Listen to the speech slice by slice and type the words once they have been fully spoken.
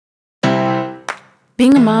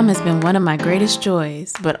Being a mom has been one of my greatest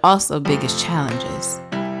joys, but also biggest challenges.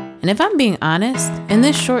 And if I'm being honest, in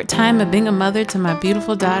this short time of being a mother to my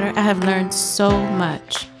beautiful daughter, I have learned so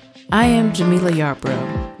much. I am Jamila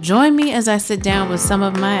Yarbrough. Join me as I sit down with some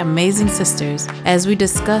of my amazing sisters as we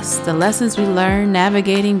discuss the lessons we learn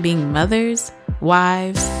navigating being mothers,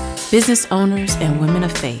 wives, business owners, and women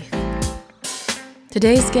of faith.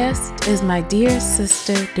 Today's guest is my dear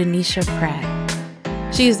sister, Dennisha Pratt.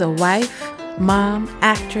 She is a wife, mom,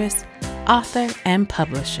 actress, author, and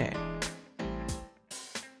publisher.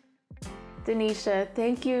 Dennisha,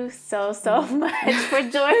 thank you so much for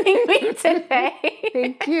joining me today.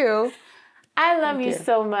 Thank you. I love you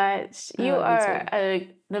so much. You are an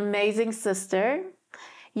amazing sister.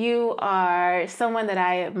 You are someone that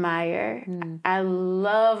I admire. I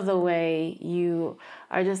love the way you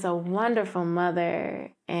are just a wonderful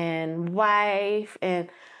mother and wife and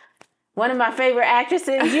one of my favorite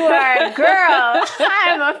actresses. You are a girl.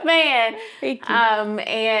 I'm a fan. Thank you.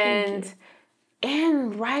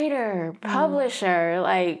 And writer, publisher,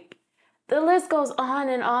 like the list goes on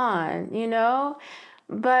and on, you know?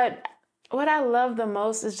 But what I love the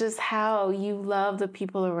most is just how you love the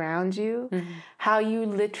people around you, how you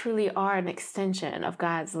literally are an extension of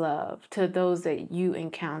God's love to those that you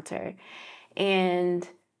encounter. And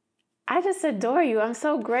I just adore you. I'm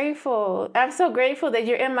so grateful. I'm so grateful that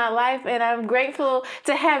you're in my life, and I'm grateful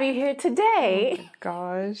to have you here today. Oh my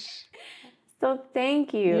gosh. So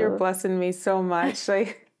thank you. You're blessing me so much.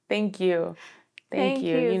 Like, thank you. Thank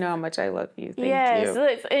you. You know how much I love you. Thank you.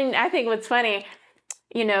 Look, and I think what's funny,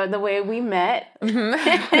 you know, the way we met.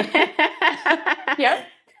 Yep.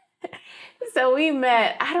 So we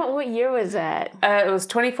met, what year was that? It was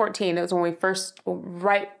 2014. It was when we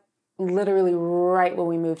literally right when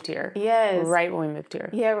we moved here. Yes. Right when we moved here.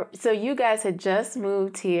 Yeah. So you guys had just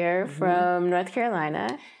moved here from North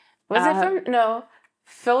Carolina. Was it from, no.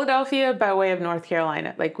 Philadelphia by way of North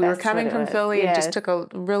Carolina. Like we were coming from Philly and just took a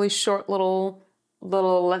really short little,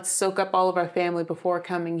 let's soak up all of our family before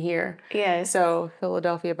coming here. Yes. So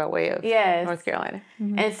Philadelphia by way of North Carolina.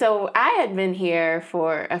 And so I had been here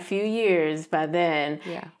for a few years by then.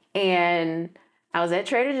 Yeah. And I was at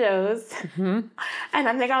Trader Joe's. And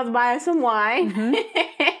I think I was buying some wine.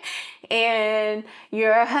 And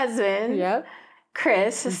your husband,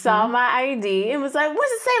 Chris, saw my ID and was like,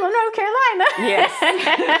 Winston-Salem, North Carolina. Yes.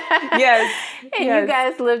 Yes. And you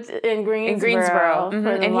guys lived in Greensboro.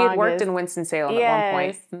 And he had worked in Winston-Salem at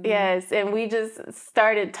one point. Yes. And we just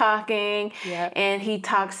started talking. And he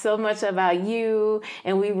talked so much about you.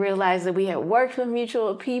 And we realized that we had worked with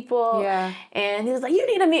mutual people. Yeah. And he was like, you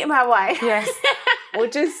need to meet my wife. Yes.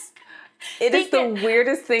 Which is, it is the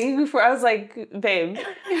weirdest thing for, I was like, babe,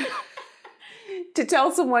 to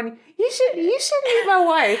tell someone, you should meet my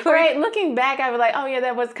wife. Like, right. Looking back, I was like, oh, yeah,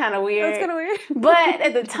 that was kind of weird. That's kind of weird. But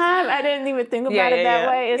at the time, I didn't even think about it that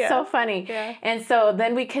way. It's so funny. Yeah. And so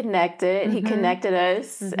then we connected. He connected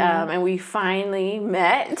us. And we finally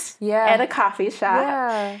met at a coffee shop.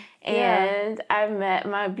 Yeah. And I met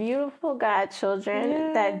my beautiful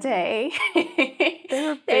godchildren that day. They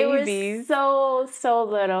were babies. They were so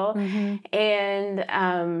little. And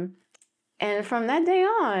from that day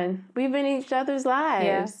on, we've been in each other's lives.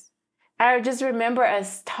 Yes. I just remember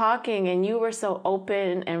us talking, and you were so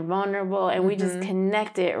open and vulnerable, and we just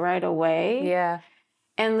connected right away. Yeah.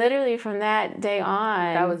 And literally from that day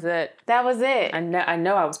on, that was it. That was it. I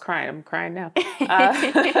know I was crying. I'm crying now.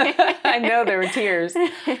 I know there were tears.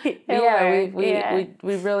 We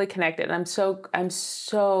really connected. And I'm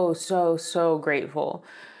so grateful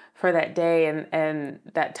for that day and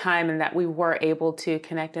that time, and that we were able to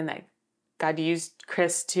connect, and that God used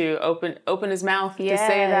Chris to open his mouth to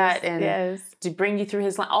say that, and to bring you through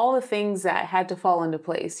his life. All the things that had to fall into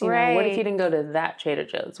place. You know, what if you didn't go to that Trader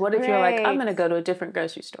Joe's? What if you're like, I'm going to go to a different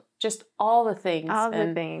grocery store? Just all the things. All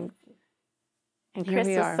the things. And Chris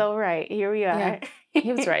was so right. Here we are. Yeah,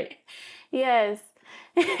 he was right. Yes.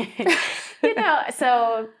 You know,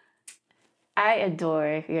 so I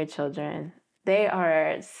adore your children. They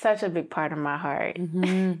are such a big part of my heart.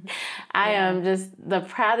 I am just the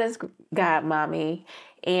proudest godmommy,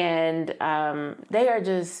 and they are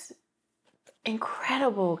just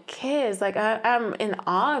incredible kids. Like I'm in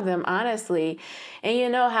awe of them, honestly. And you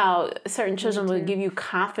know how certain children will give you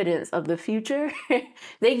confidence of the future?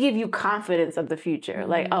 They give you confidence of the future.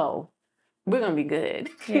 Like, oh, we're going to be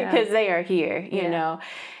good because they are here, you know.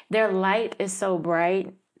 Their light is so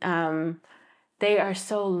bright. They are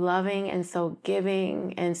so loving and so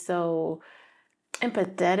giving and so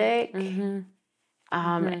empathetic.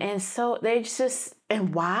 And so they're just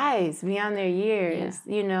and wise beyond their years,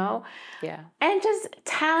 you know? Yeah. And just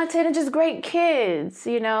talented and just great kids,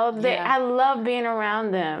 you know? I love being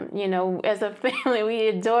around them, you know? As a family, we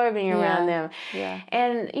adore being around them. Yeah.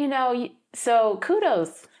 And, you know, so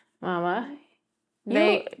kudos, Mama.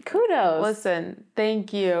 Kudos. Listen,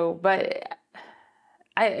 thank you. But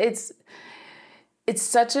it's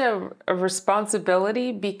such a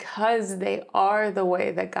responsibility because they are the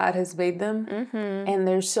way that God has made them. And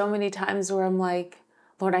there's so many times where I'm like,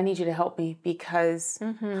 Lord, I need you to help me because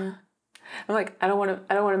I'm like, I don't want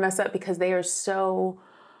to mess up because they are so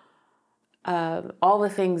all the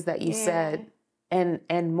things that you said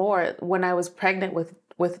and more. When I was pregnant with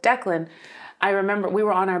Declan, I remember we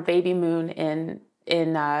were on our baby moon in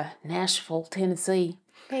Nashville, Tennessee.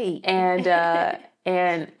 Hey. And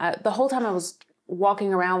the whole time I was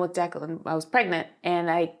walking around with Declan, I was pregnant,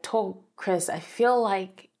 and I told Chris, I feel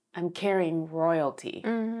like I'm carrying royalty.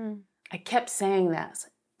 I kept saying that.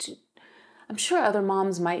 I'm sure other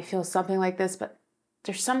moms might feel something like this, but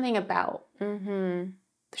there's something about him.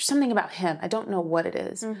 I don't know what it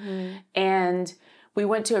is. And we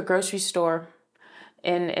went to a grocery store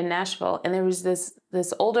in Nashville, and there was this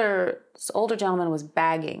older gentleman was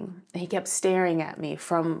bagging, and he kept staring at me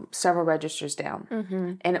from several registers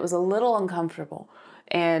down, and it was a little uncomfortable.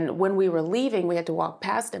 And when we were leaving, we had to walk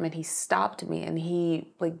past him, and he stopped me, and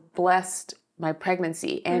he like blessed my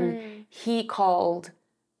pregnancy, and he called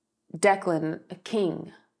Declan a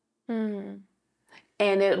king. And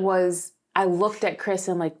it was, I looked at Chris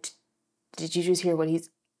and I'm like, did you just hear what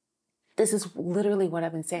this is literally what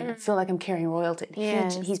I've been saying. I feel like I'm carrying royalty.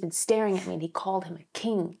 He's been staring at me and he called him a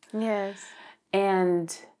king. Yes.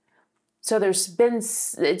 And so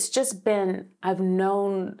I've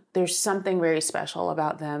known there's something very special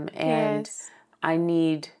about them, and I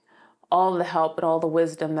need all the help and all the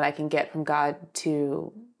wisdom that I can get from God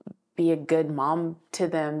to be a good mom to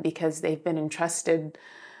them because they've been entrusted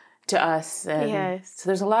to us. And so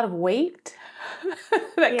there's a lot of weight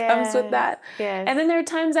that comes with that. And then there are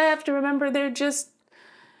times I have to remember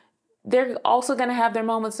they're also going to have their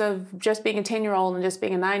moments of just being a 10-year-old and just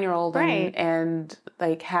being a 9-year-old and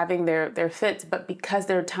like having their fits. But because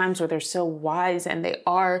there are times where they're so wise and they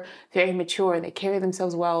are very mature and they carry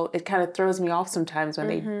themselves well, it kind of throws me off sometimes when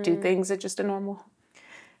they do things that just a normal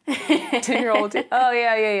 10-year-old. Oh,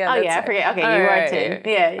 yeah. Oh, yeah, I forget. Okay, you are 10.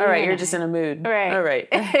 Yeah. All right, you're just in a mood. Right. All right.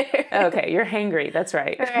 Okay, you're hangry. That's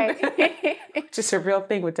right. Right. Just a real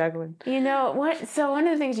thing with Declan. You know, so one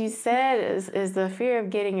of the things you said is the fear of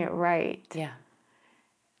getting it right. Yeah.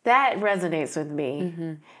 That resonates with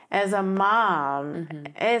me. As a mom,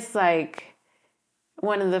 it's like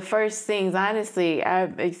one of the first things, honestly,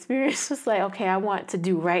 I've experienced was like, okay, I want to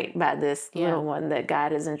do right by this little one that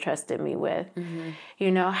God has entrusted me with.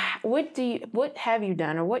 You know, what have you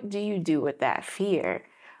done or what do you do with that fear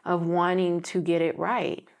of wanting to get it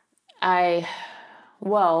right?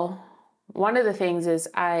 One of the things is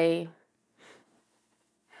I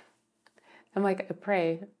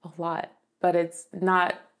pray a lot, but it's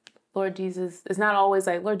not, Lord Jesus, it's not always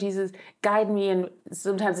like, Lord Jesus, guide me. And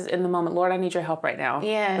sometimes it's in the moment, Lord, I need your help right now.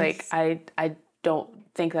 Yes. Like, I don't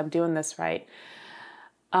think I'm doing this right.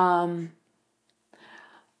 You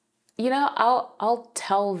know, I'll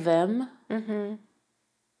tell them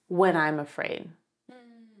when I'm afraid.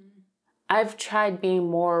 I've tried being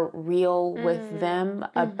more real with them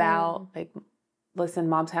about like, listen,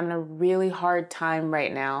 Mom's having a really hard time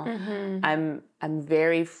right now.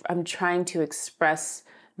 I'm trying to express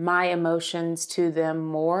my emotions to them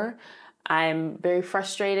more. I'm very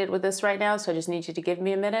frustrated with this right now, so I just need you to give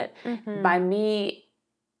me a minute. By me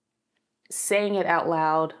saying it out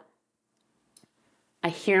loud, I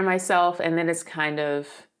hear myself, and then it's kind of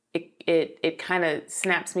it kind of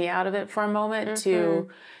snaps me out of it for a moment.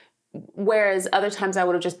 Whereas other times I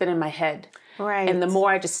would have just been in my head. Right. And the more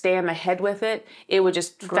I just stay in my head with it, it would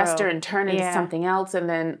just fester and turn into something else. And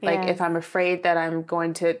then like if I'm afraid that I'm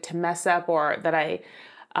going to mess up or that I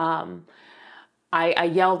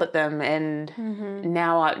yelled at them and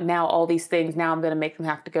now all these things, now I'm going to make them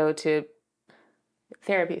have to go to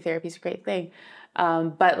therapy. Therapy's a great thing.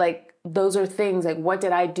 But like those are things like, what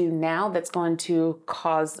did I do now that's going to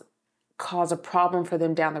cause a problem for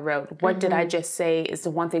them down the road? What did I just say is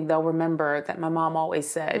the one thing they'll remember that my mom always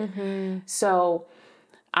said. So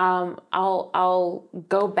I'll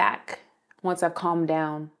go back once I've calmed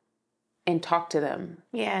down and talk to them.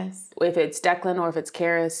 Yes. If it's Declan or if it's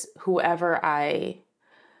Karis, whoever I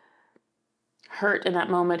hurt in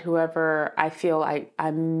that moment, whoever I feel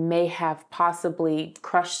I may have possibly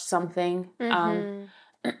crushed something.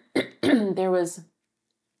 There was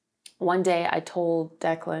one day I told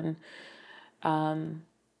Declan,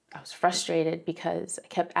 I was frustrated because I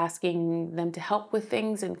kept asking them to help with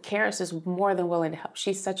things, and Karis is more than willing to help.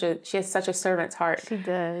 She has such a servant's heart. She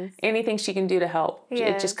does. Anything she can do to help,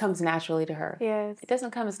 Yes. it just comes naturally to her. Yes. It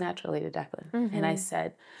doesn't come as naturally to Declan. Mm-hmm. And I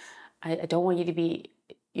said, I don't want you to be.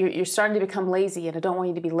 You're starting to become lazy, and I don't want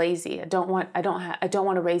you to be lazy. I don't want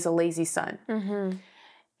to raise a lazy son. Mm-hmm.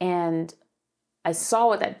 And I saw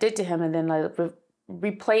what that did to him, and then I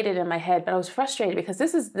replayed it in my head. But I was frustrated because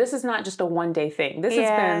this is not just a one-day thing. This has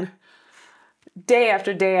been day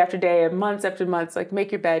after day after day, and months after months. Like,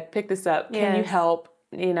 make your bed, pick this up. Can you help?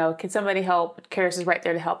 Can somebody help? Karis is right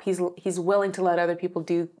there to help. He's willing to let other people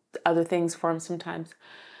do other things for him sometimes.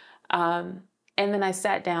 And then I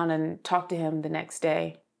sat down and talked to him the next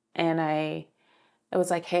day, and it was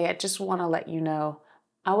like, hey, I just want to let you know,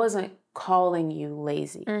 I wasn't calling you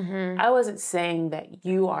lazy. Mm-hmm. I wasn't saying that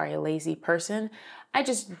you are a lazy person. I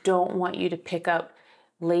just don't want you to pick up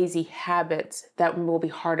lazy habits that will be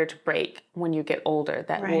harder to break when you get older,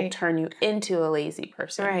 that will turn you into a lazy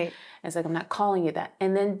person. Right. And it's like, I'm not calling you that.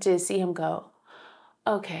 And then to see him go,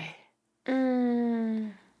 okay.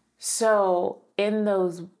 So in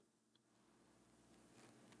those,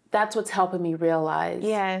 that's what's helping me realize.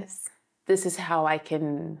 Yes. This is how I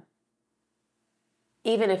can,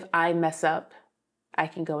 even if I mess up, I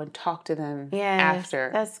can go and talk to them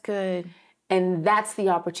after. That's good. And that's the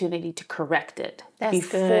opportunity to correct it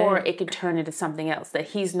before it can turn into something else. That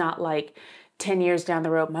he's not like 10 years down the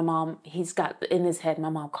road, he's got in his head, my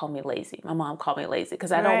mom called me lazy. My mom called me lazy.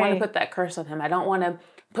 Because I don't want to put that curse on him. I don't want to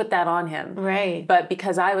put that on him. Right. But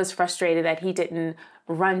because I was frustrated that he didn't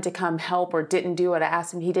run to come help or didn't do what I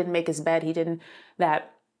asked him, he didn't make his bed,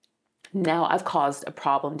 now I've caused a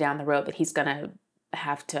problem down the road that he's going to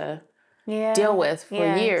have to deal with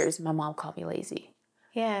for years. My mom called me lazy.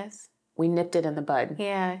 Yes. We nipped it in the bud.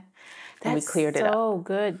 Yeah. And we cleared it up. So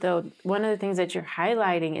good, though. One of the things that you're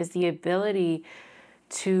highlighting is the ability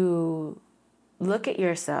to look at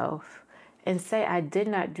yourself and say, I did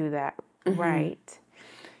not do that right.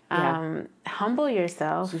 Yeah. Humble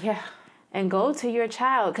yourself. Yeah. And go to your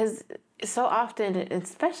child. Because so often,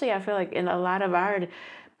 especially I feel like in a lot of our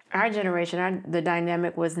generation, the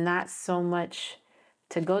dynamic was not so much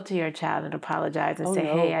to go to your child and apologize and say,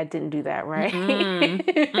 hey, I didn't do that right. I'm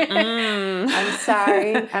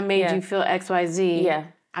sorry. I made you feel X, Y, Z. Yeah.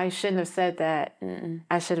 I shouldn't have said that.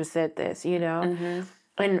 I should have said this,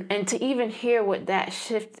 And to even hear what that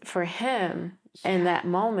shift for him in that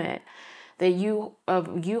moment, that you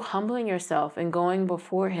humbling yourself and going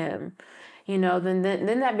before him, then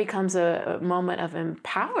that becomes a moment of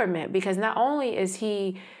empowerment, because not only is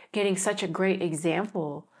he getting such a great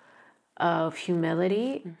example of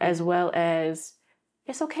humility, as well as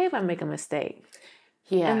it's okay if I make a mistake.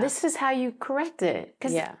 Yeah. And this is how you correct it.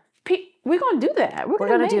 Because we're going to do that. We're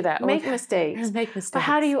going to do that. Make mistakes. Make mistakes. But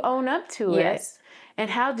how do you own up to it?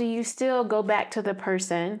 And how do you still go back to the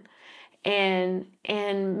person and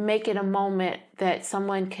make it a moment that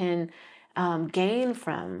someone can gain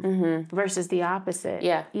from versus the opposite?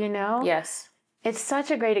 Yeah. Yes. It's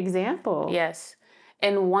such a great example. Yes.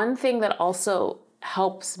 And one thing that also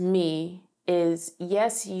helps me is,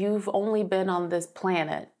 yes, you've only been on this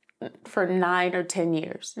planet for 9 or 10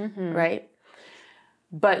 years, right?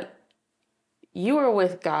 But you were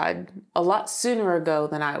with God a lot sooner ago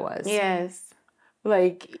than I was. Yes.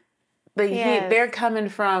 They're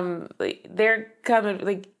coming,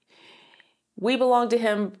 we belong to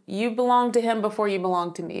him. You belong to him before you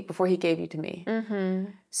belonged to me, before he gave you to me.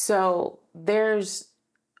 So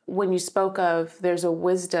when you spoke of, there's a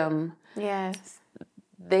wisdom. Yes.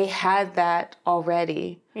 They had that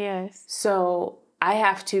already. Yes. So I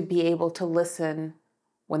have to be able to listen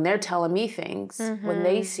when they're telling me things, when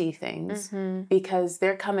they see things, because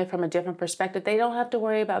they're coming from a different perspective. They don't have to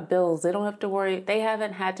worry about bills. They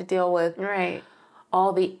haven't had to deal with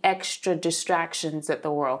all the extra distractions that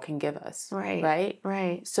the world can give us. Right.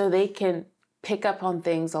 So they can pick up on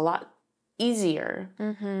things a lot easier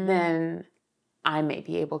than I may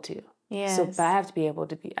be able to. Yes. So, but I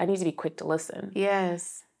need to be quick to listen.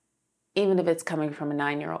 Yes. Even if it's coming from a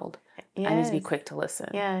 9-year-old, I need to be quick to listen.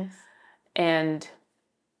 Yes. And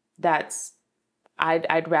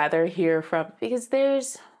I'd rather hear from, because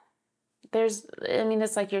there's,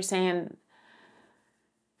 it's like you're saying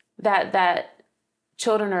that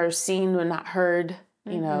children are seen but not heard.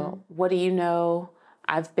 What do you know?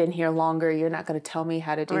 I've been here longer. You're not going to tell me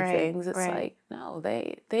how to do things. It's like, no,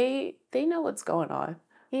 they know what's going on.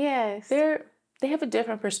 Yes. They have a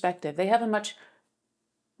different perspective. They have a much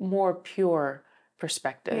more pure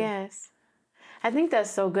perspective. Yes. I think that's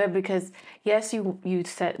so good, because yes, you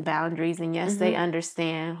set boundaries, and yes, they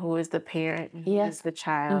understand who is the parent and who is the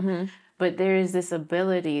child. but there is this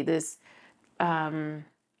ability,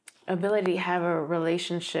 ability to have a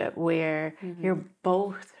relationship where you're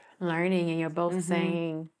both learning and you're both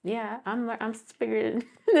saying, yeah, I'm figuring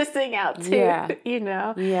this thing out too,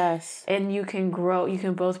 Yes. and you can grow, you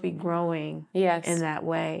can both be growing in that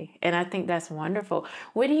way. And I think that's wonderful.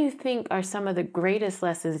 What do you think are some of the greatest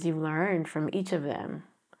lessons you've learned from each of them?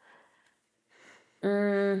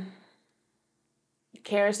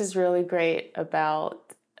 Karis is really great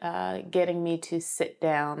about getting me to sit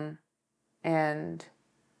down and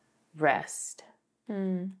rest.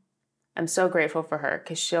 I'm so grateful for her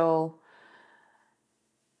because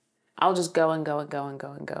I'll just go and go and go and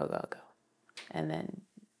go and go. And then,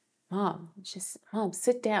 Mom,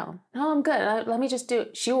 sit down. No, I'm good. Let me just do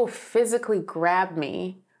it. She will physically grab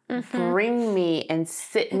me, bring me and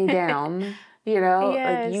sit me down,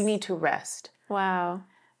 like you need to rest. Wow.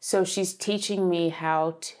 So she's teaching me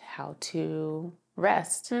how to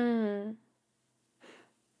rest.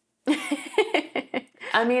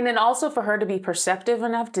 I mean, and also for her to be perceptive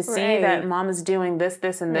enough to see that Mom is doing this,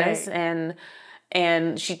 and this.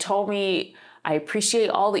 And she told me, I appreciate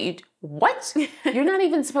all that you do. What? You're not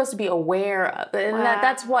even supposed to be aware of. And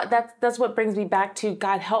that's what brings me back to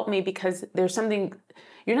God help me, because there's something,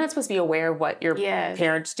 you're not supposed to be aware of what your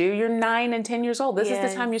parents do. You're 9 and 10 years old. This is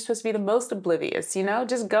the time you're supposed to be the most oblivious,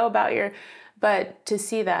 just go about but to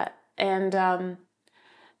see that. And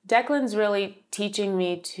Declan's really teaching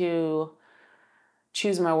me to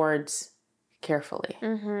choose my words carefully.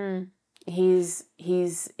 He's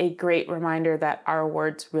a great reminder that our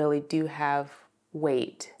words really do have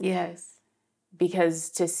weight. Yes. Because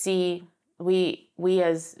to see, we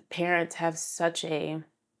as parents have such a,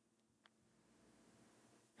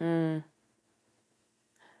 I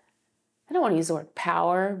don't want to use the word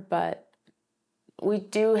power, but we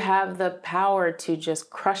do have the power to just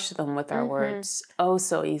crush them with our words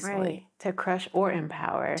so easily. Right. To crush or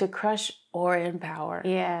empower.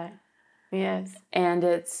 Yeah. Yes.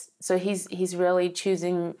 And so he's really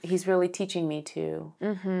teaching me to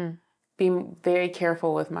be very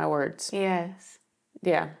careful with my words. Yes.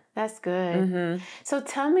 Yeah. That's good. So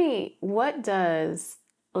tell me, what does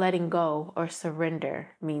letting go or surrender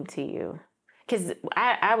mean to you? Because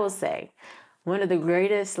I will say, one of the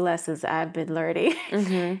greatest lessons I've been learning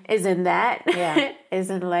is in that,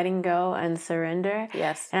 is in letting go and surrender.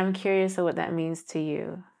 Yes. And I'm curious of what that means to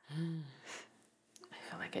you. I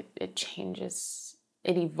feel like it changes,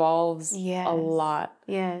 it evolves a lot.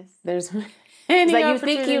 Yes. There's it's like you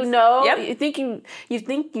think Yep. you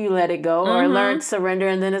think you let it go or learn surrender,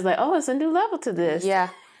 and then it's like, oh, it's a new level to this. Yeah.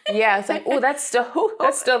 Yeah. It's like, oh, that's still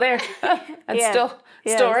there. That's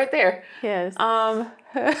still right there. Yes.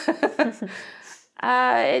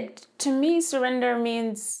 To me, surrender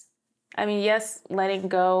means, yes, letting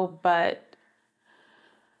go, but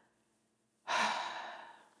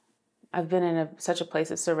I've been in such a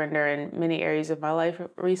place of surrender in many areas of my life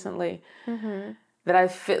recently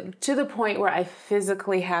that to the point where I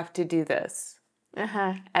physically have to do this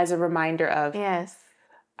as a reminder of,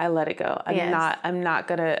 I let it go. I'm not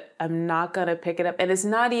gonna pick it up. And it's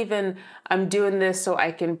not even, I'm doing this so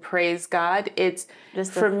I can praise God. It's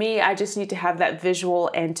just for me, I just need to have that visual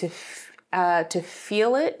and to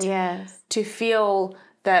feel it. Yes. To feel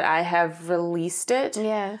that I have released it.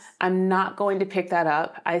 Yes. I'm not going to pick that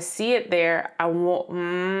up. I see it there. I won't,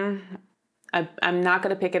 I'm not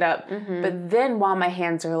going to pick it up. But then while my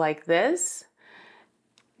hands are like this,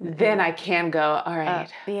 then I can go, all right.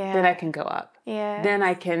 Then I can go up. Yeah. Then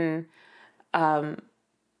I can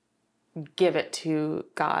give it to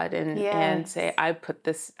God and say, I put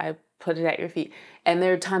it at your feet. And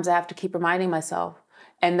there are times I have to keep reminding myself.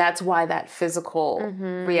 And that's why that physical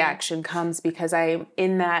reaction comes, because I'm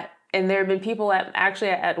in that. And there have been people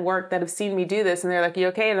at work that have seen me do this, and they're like, you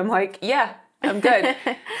okay? And I'm like, yeah, I'm good.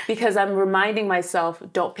 Because I'm reminding myself,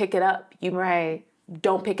 don't pick it up.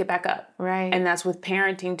 Don't pick it back up. Right. And that's with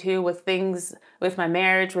parenting too, with things, with my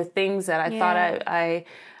marriage, with things that I thought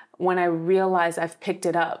when I realized I've picked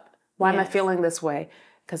it up. Why am I feeling this way?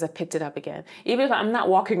 Because I picked it up again. Even if I'm not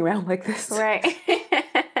walking around like this. Right.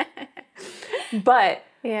 But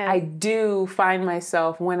I do find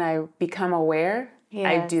myself, when I become aware,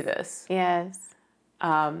 I do this. Yes.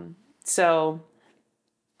 So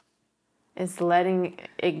it's letting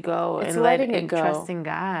it go trusting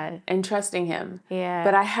God. And trusting Him. Yeah.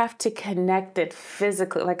 But I have to connect it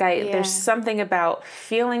physically. Like there's something about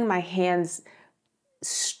feeling my hands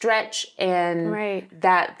stretch and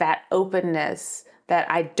that openness, that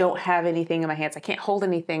I don't have anything in my hands. I can't hold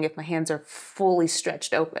anything if my hands are fully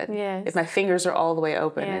stretched open. Yes. If my fingers are all the way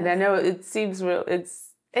open. Yes. And I know it seems real.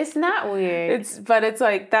 It's not weird. But it's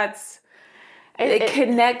like, it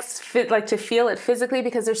connects, like to feel it physically,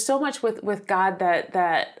 because there's so much with God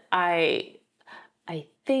that I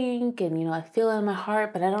think, and I feel it in my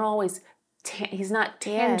heart, but I don't always. He's not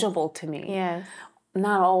tangible to me. Yes.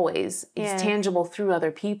 Not always. He's tangible through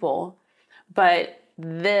other people, but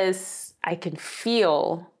this I can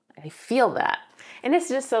feel. I feel that, and it's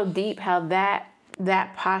just so deep how that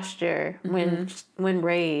posture, when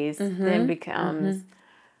raised, then becomes,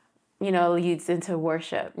 leads into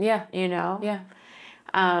worship. Yeah. Yeah.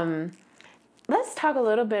 Let's talk a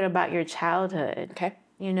little bit about your childhood. Okay.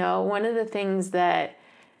 One of the things that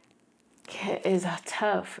is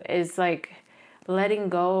tough is like letting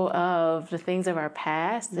go of the things of our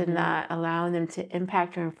past and not allowing them to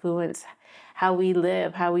impact or influence how we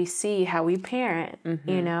live, how we see, how we parent,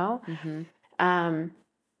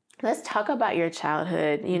 Let's talk about your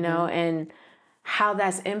childhood, and how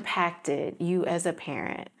that's impacted you as a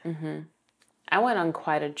parent. I went on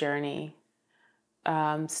quite a journey.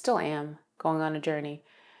 Still am going on a journey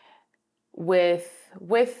with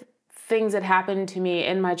things that happened to me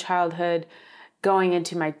in my childhood, going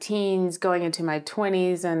into my teens, going into my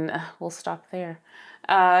 20s, and we'll stop there.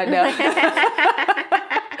 No.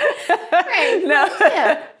 Right. No.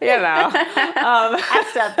 Yeah. I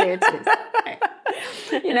stopped there too.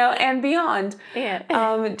 And beyond. Yeah.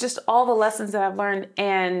 Just all the lessons that I've learned.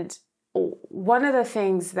 And one of the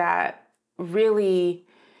things that really,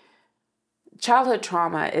 childhood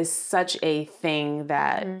trauma is such a thing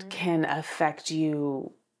that can affect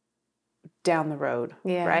you down the road,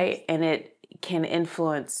 right? And it can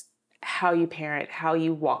influence how you parent, how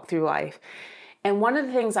you walk through life. And one of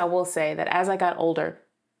the things I will say that as I got older,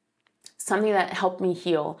 something that helped me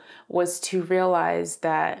heal was to realize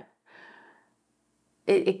that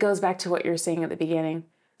it goes back to what you were saying at the beginning.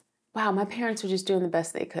 Wow, my parents were just doing the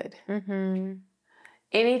best they could.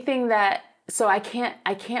 Anything that, so I can't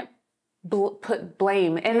put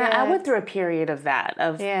blame. And I went through a period of that,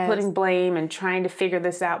 of putting blame and trying to figure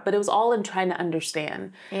this out, but it was all in trying to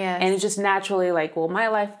understand. And it's just naturally like, well, my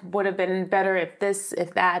life would have been better if this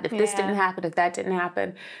didn't happen, if that didn't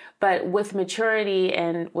happen. But with maturity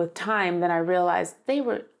and with time, then I realized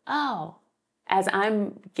as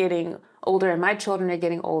I'm getting older and my children are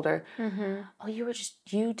getting older,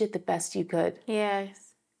 you did the best you could.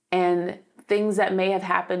 Yes. And things that may have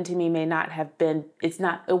happened to me may not have been, it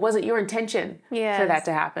wasn't your intention for that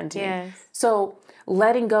to happen to me. So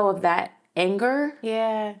letting go of that anger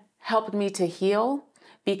helped me to heal,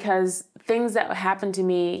 because things that happened to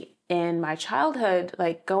me in my childhood,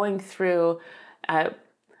 like going through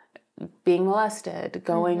being molested,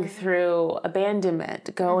 going through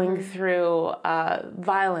abandonment, going through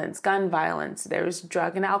violence, gun violence, there was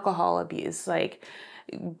drug and alcohol abuse, like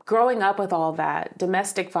growing up with all that,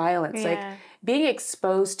 domestic violence, like being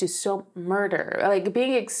exposed to murder, like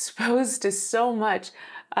being exposed to so much.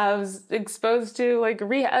 I was exposed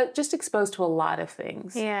to just exposed to a lot of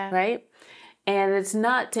things, right? And it's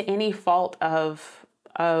not to any fault of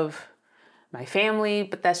my family,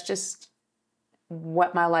 but that's just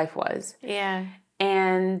what my life was.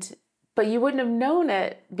 But you wouldn't have known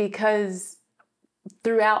it, because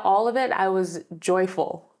throughout all of it, I was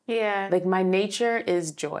joyful. Like my nature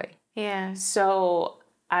is joy. So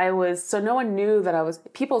no one knew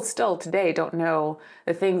that people still today don't know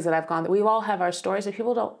the things that I've gone through. We all have our stories, but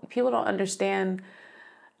people don't understand.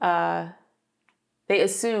 They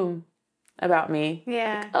assume about me.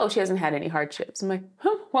 Like, oh, she hasn't had any hardships. I'm like,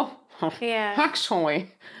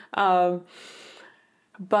 actually.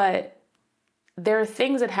 But there are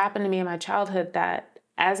things that happened to me in my childhood that,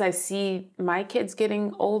 as I see my kids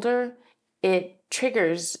getting older, it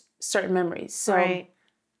triggers certain memories. So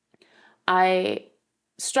I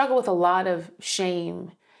struggle with a lot of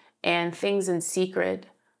shame and things in secret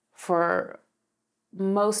for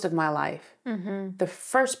most of my life. The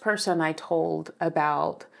first person I told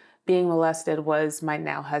about being molested was my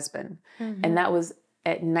now husband. And that was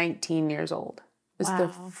at 19 years old. It was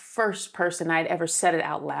the first person I'd ever said it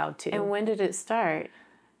out loud to. And when did it start?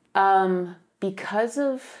 Because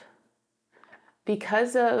of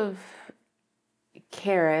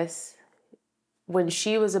Karis, when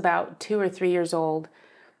she was about 2 or 3 years old,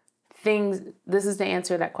 this is to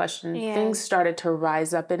answer that question, things started to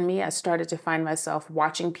rise up in me. I started to find myself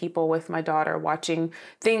watching people with my daughter,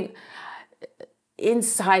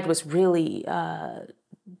 inside was really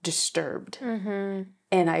disturbed.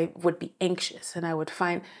 And I would be anxious, and I would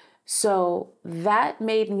so that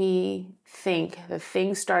made me think that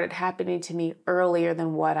things started happening to me earlier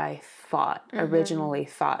than what I originally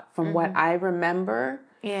thought. From what I remember,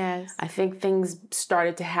 Yes. I think things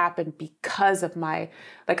started to happen because of I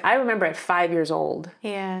remember at 5 years old.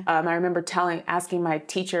 Yeah. I remember asking my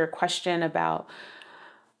teacher a question about,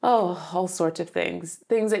 all sorts of things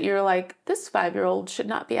that you're like, this 5-year-old should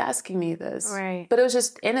not be asking me this. Right. But it was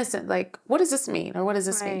just innocent. Like, what does this mean? Or what does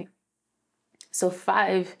this mean? So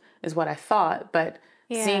 5 is what I thought, but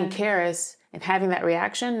seeing Karis and having that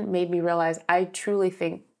reaction made me realize I truly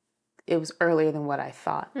think it was earlier than what I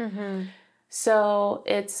thought. Mm-hmm. So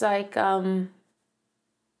it's like, so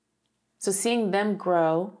seeing them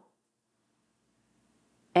grow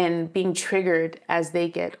and being triggered as they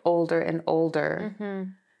get older and older,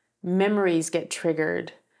 memories get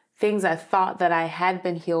triggered. Things I thought that I had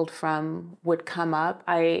been healed from would come up.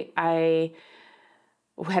 I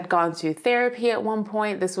had gone to therapy at one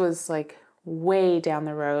point. This was like way down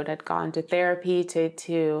the road. I'd gone to therapy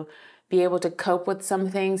to be able to cope with some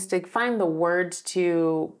things, to find the words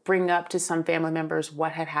to bring up to some family members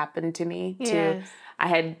what had happened to me. Yes. I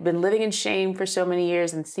had been living in shame for so many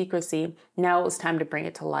years in secrecy. Now it was time to bring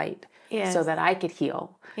it to light so that I could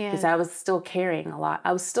heal. Because I was still carrying a lot.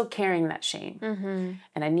 I was still carrying that shame. Mm-hmm.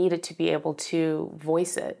 And I needed to be able to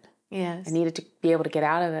voice it. Yes. I needed to be able to get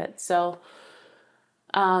out of it. So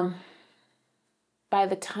by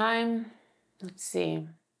the time, let's see,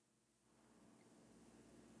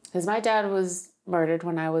 because my dad was murdered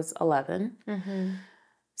when I was 11. Mm-hmm.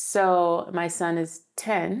 So my son is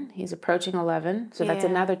 10. He's approaching 11. So that's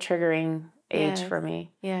another triggering age for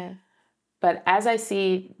me. Yeah. But as I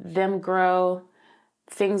see them grow,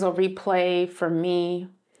 things will replay for me.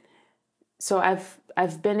 So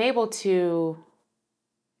I've been able to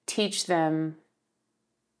teach them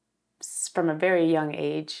from a very young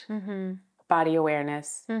age, body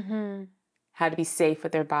awareness, how to be safe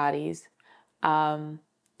with their bodies,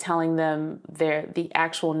 telling them the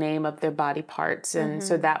actual name of their body parts. And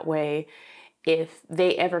so that way, if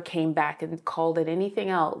they ever came back and called it anything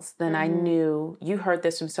else, then I knew you heard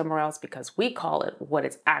this from somewhere else because we call it what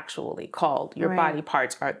it's actually called. Your body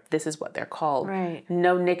parts this is what they're called. Right.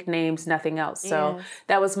 No nicknames, nothing else. So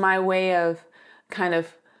that was my way of kind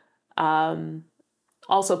of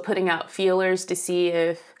also putting out feelers to see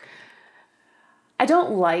if I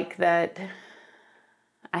don't like that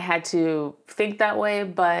I had to think that way,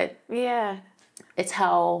 but it's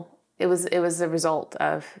how it was a result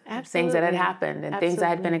of things that had happened and things I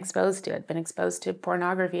had been exposed to. I'd been exposed to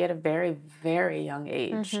pornography at a very, very young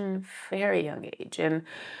age, very young age. And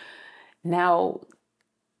now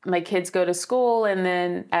my kids go to school, and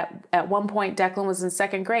then at one point Declan was in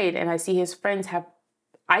 2nd grade and I see his friends have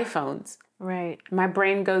iPhones. Right. My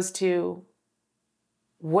brain goes to,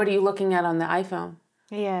 what are you looking at on the iPhone?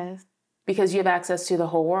 Yes. Because you have access to the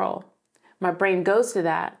whole world. My brain goes to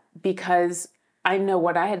that because I know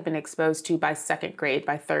what I had been exposed to by 2nd grade,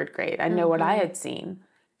 by 3rd grade. I know what I had seen.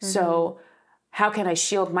 So how can I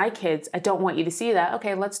shield my kids? I don't want you to see that.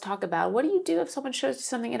 Okay, let's talk about, what do you do if someone shows you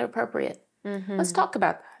something inappropriate? Let's talk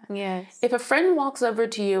about that. Yes. If a friend walks over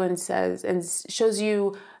to you and shows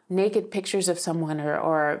you naked pictures of someone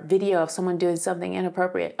or video of someone doing something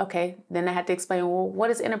inappropriate, okay, then I had to explain, well, what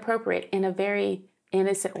is inappropriate in a very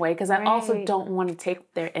innocent way? Because I also don't want to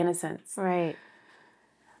take their innocence. Right.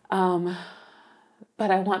 But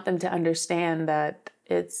I want them to understand that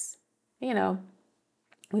it's,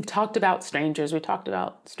 we've talked about strangers, we talked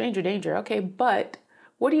about stranger danger. Okay, but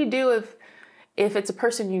what do you do if it's a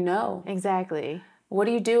person you know? Exactly. What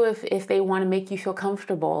do you do if they want to make you feel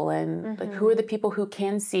comfortable? And like, who are the people who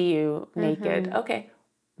can see you naked? Okay,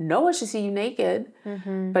 no one should see you naked.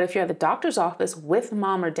 But if you're at the doctor's office with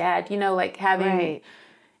mom or dad,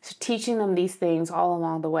 teaching them these things all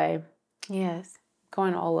along the way. Yes.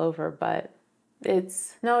 Going all over, but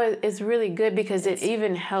it's really good because it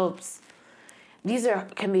even helps. These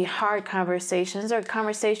can be hard conversations or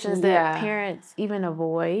conversations that parents even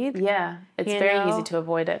avoid. Yeah, it's very easy to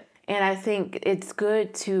avoid it. And I think it's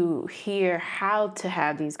good to hear how to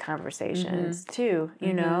have these conversations too,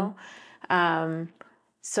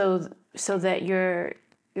 so that your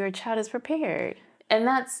child is prepared. And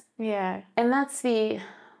that's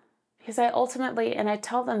because I ultimately, and I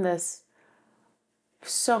tell them this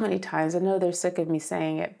so many times, I know they're sick of me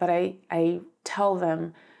saying it, but I tell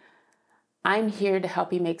them, I'm here to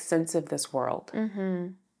help you make sense of this world.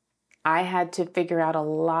 I had to figure out a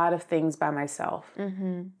lot of things by myself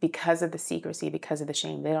because of the secrecy, because of the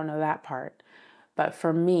shame. They don't know that part. But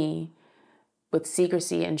for me, with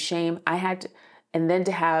secrecy and shame, and then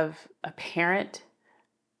to have a parent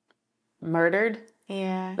murdered.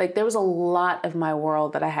 Yeah. Like, there was a lot of my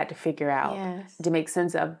world that I had to figure out to make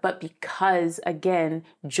sense of. But because, again,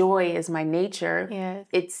 joy is my nature,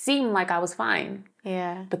 it seemed like I was fine.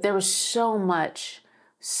 Yeah. But there was so much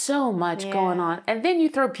so much going on. And then you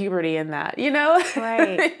throw puberty in that, you know?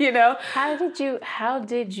 Right. You know? How did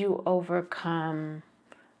you overcome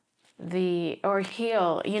or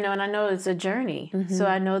heal, you know, and I know it's a journey. So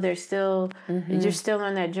I know you're still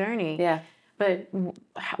on that journey. Yeah. But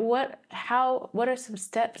what are some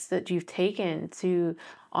steps that you've taken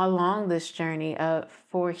along this journey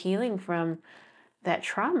for healing from that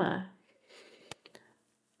trauma?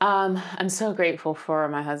 I'm so grateful for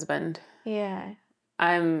my husband. Yeah.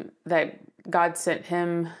 That God sent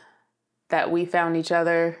him, that we found each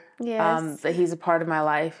other. Yes. That he's a part of my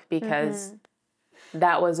life, because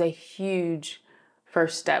that was a huge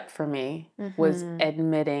first step for me, was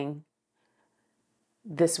admitting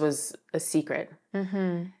this was a secret.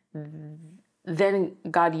 Then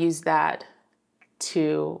God used that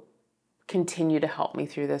to continue to help me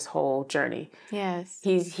through this whole journey. Yes.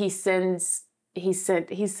 He sent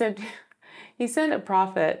a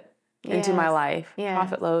prophet into my life,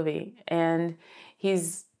 Prophet Lovey, and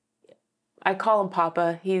I call him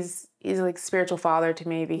Papa. He's like spiritual father to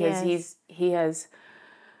me, because he has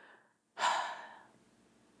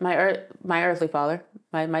my earthly father,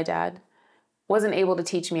 my dad, wasn't able to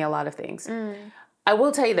teach me a lot of things. I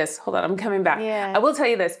will tell you this. Hold on, I'm coming back. Yeah. I will tell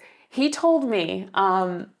you this. He told me,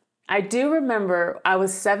 I do remember I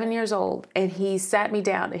was 7 years old, and he sat me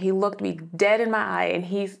down and he looked me dead in my eye, and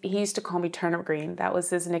he used to call me Turnip Green. That was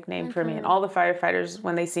his nickname for me. And all the firefighters,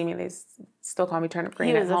 when they see me, they still call me Turnip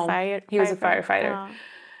Green at home. He was a firefighter. Oh.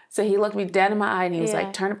 So he looked me dead in my eye and he was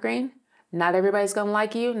like, Turnip Green, not everybody's going to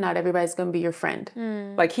like you. Not everybody's going to be your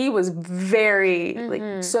friend. Like, he was very,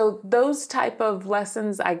 like, so those type of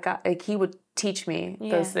lessons I got, like, he would teach me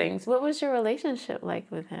those things. What was your relationship like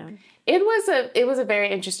with him? It was a very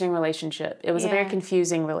interesting relationship. It was a very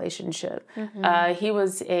confusing relationship. He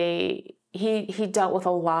dealt with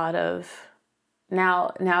a lot of,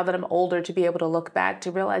 now that I'm older, to be able to look back,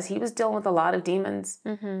 to realize he was dealing with a lot of demons.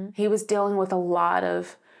 He was dealing with a lot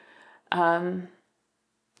of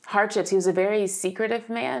hardships. He was a very secretive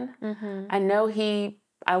man. I know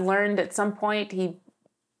I learned at some point he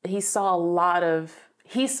saw a lot of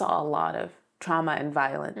trauma and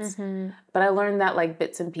violence. But I learned that like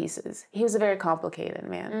bits and pieces. He was a very complicated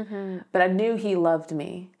man. But I knew he loved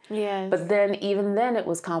me. Yes. But then, even then, it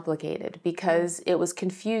was complicated, because it was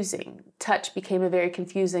confusing. Touch became a very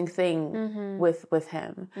confusing thing with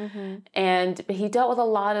him. And he dealt with a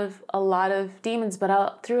lot of demons,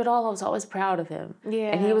 but through it all, I was always proud of him.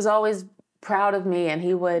 Yeah. And he was always proud of me, and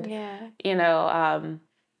he would, you know,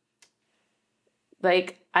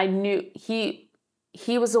 like, I knew he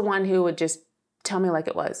was the one who would just tell me like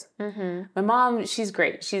it was. My mom, she's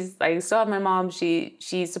great. I still have my mom.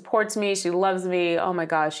 She supports me. She loves me. Oh my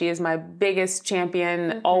gosh, she is my biggest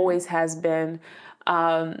champion. Always has been.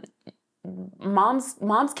 Moms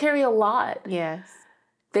carry a lot. Yes,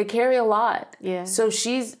 they carry a lot. Yeah. So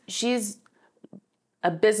she's a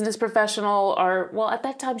business professional, at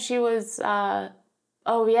that time she was. She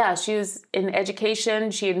was in education.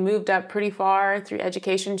 She had moved up pretty far through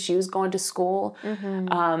education. She was going to school.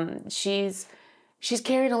 She's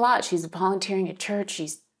carried a lot. She's volunteering at church.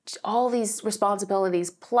 She's all these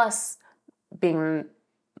responsibilities, plus being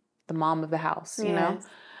the mom of the house, you know?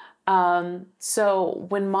 So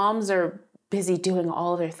when moms are busy doing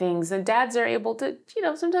all their things, then dads are able to, you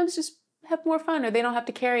know, sometimes just have more fun, or they don't have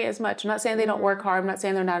to carry as much. I'm not saying they don't work hard. I'm not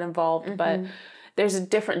saying they're not involved, but there's a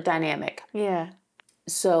different dynamic. Yeah.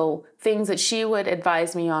 So things that she would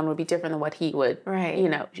advise me on would be different than what he would. Right. You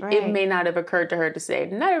know, it may not have occurred to her to say,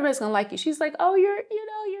 not everybody's going to like you. She's like, oh, you're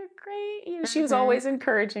great. You know, she was always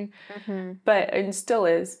encouraging, and still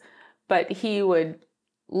is. But he would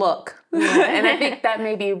look. And I think that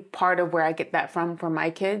may be part of where I get that from my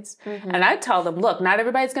kids. And I tell them, look, not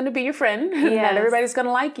everybody's going to be your friend. Not everybody's going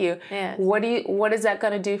to like you. Yes. What is that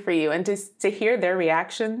going to do for you? And to hear their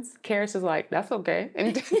reactions, Karis is like, that's okay.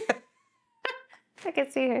 And I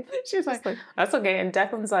can see her. She's like, that's okay. And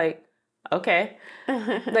Declan's like, okay.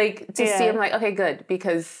 Like, to see him like, okay, good.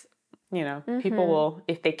 Because, you know, people will,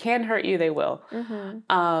 if they can hurt you, they will.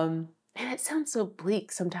 And it sounds so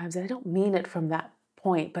bleak sometimes. And I don't mean it from that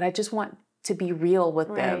point, but I just want to be real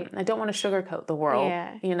with them. I don't want to sugarcoat the world,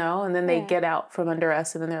 you know? And then they get out from under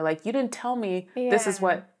us, and then they're like, you didn't tell me this is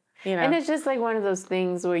what, you know. And it's just like one of those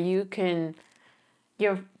things where your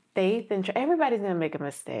faith and everybody's going to make a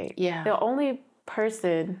mistake. Yeah. The only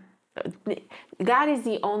person, God is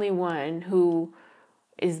the only one who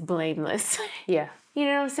is blameless. Yeah. You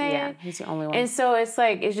know what I'm saying? Yeah, he's the only one. And so it's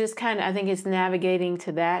like, it's just kind of, I think it's navigating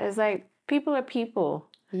to that. It's like, people are people.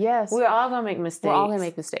 Yes. We're all going to make mistakes. We're all going to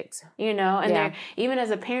make mistakes. You know? And even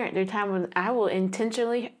as a parent, there are times when I will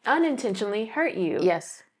unintentionally hurt you.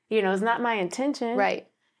 Yes. You know, it's not my intention. Right.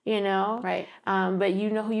 Right. But you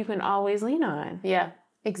know who you can always lean on. Yeah,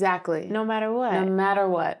 exactly. No matter what. No matter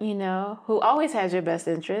what. Who always has your best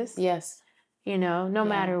interest. Yes. No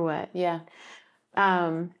matter what. Yeah.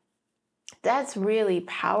 That's really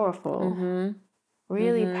powerful. Mm-hmm.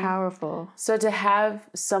 Really powerful. So to have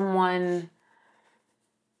someone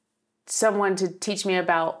to teach me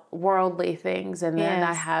about worldly things, and then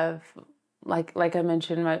I have, like I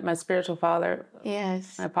mentioned, my spiritual father,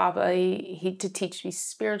 yes, my papa, he to teach me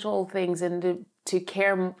spiritual things, and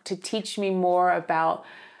to teach me more about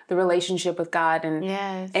the relationship with God,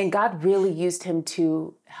 and God really used him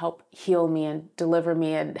to help heal me and deliver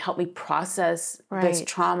me and help me process this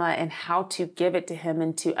trauma, and how to give it to him,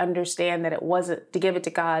 and to understand that it wasn't, to give it to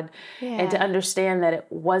God, and to understand that it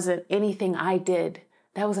wasn't anything I did.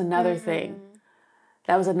 That was another thing.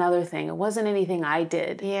 That was another thing. It wasn't anything I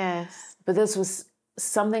did. Yes. But this was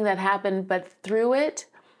something that happened. But through it,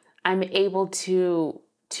 I'm able to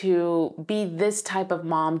be this type of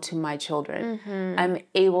mom to my children. I'm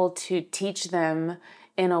able to teach them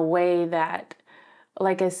in a way that,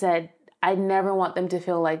 like I said, I never want them to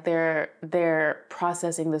feel like they're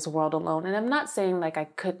processing this world alone. And I'm not saying like I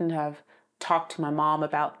couldn't have talked to my mom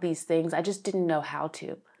about these things. I just didn't know how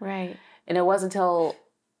to. Right. And it wasn't until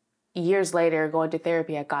years later, going to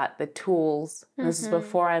therapy, I got the tools. This is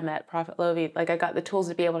before I met Prophet Lovie. Like, I got the tools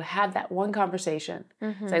to be able to have that one conversation.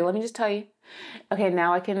 It's like, let me just tell you. Okay,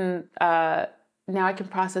 now I can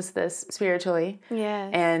process this spiritually.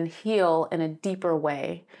 Yes. And heal in a deeper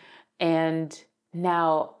way. And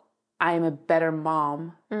now I am a better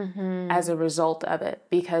mom as a result of it.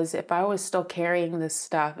 Because if I was still carrying this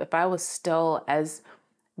stuff, if I was still as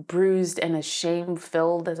bruised and as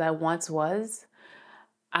shame-filled as I once was,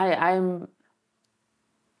 I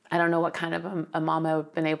don't know what kind of a mom I would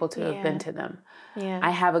have been able to have been to them. Yeah.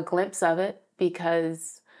 I have a glimpse of it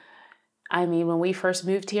because, I mean, when we first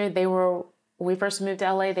moved here, when we first moved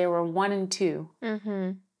to LA, they were 1 and 2.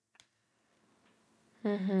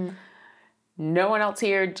 No one else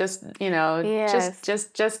here, just,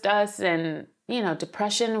 just us. And,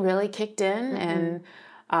 depression really kicked in, and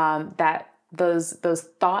those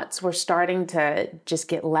thoughts were starting to just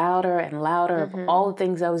get louder and louder of all the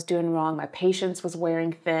things I was doing wrong. My patience was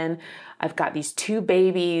wearing thin. I've got these 2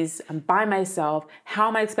 babies. I'm by myself. How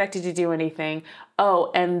am I expected to do anything?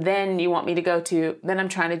 Oh, and then you want me to then I'm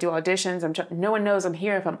trying to do auditions. No one knows I'm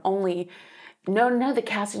here if I'm only, none of the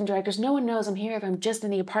casting directors, no one knows I'm here if I'm just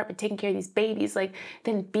in the apartment taking care of these babies. Like,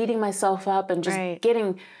 then beating myself up and just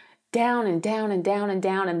getting down and down and down and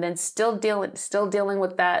down, and then still dealing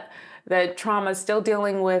with the trauma, still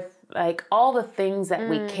dealing with like all the things that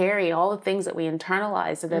we carry, all the things that we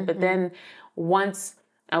internalize. But then once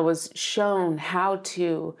I was shown how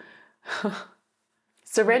to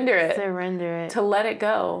surrender it, to let it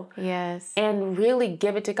go, and really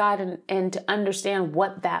give it to God, and to understand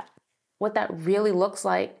what that really looks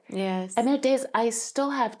like. And there are days I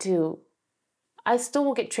still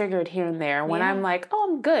will get triggered here and there when I'm like, oh,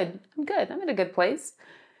 I'm good, I'm in a good place.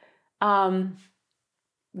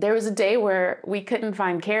 There was a day where we couldn't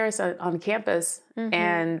find Karis on campus,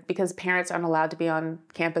 and because parents aren't allowed to be on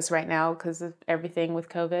campus right now because of everything with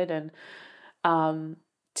COVID, and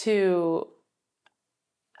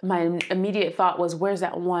my immediate thought was, where's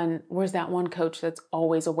that one coach that's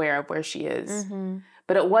always aware of where she is?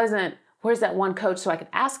 But it wasn't, where's that one coach so I could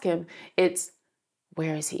ask him? It's,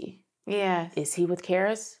 where is he? Yes. Is he with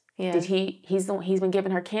Karis? Yeah. Did he's been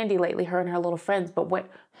giving her candy lately, her and her little friends, but what?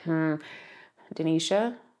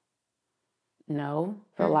 Dennisha, no,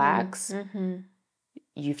 relax.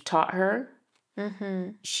 You've taught her.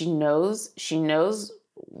 She knows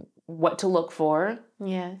what to look for.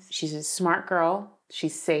 Yes. She's a smart girl.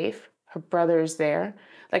 She's safe. Her brother's there.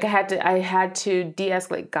 Like, I had to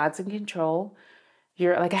de-escalate. God's in control.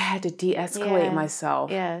 I had to de-escalate myself.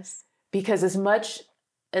 Yes. Because as much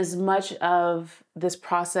of this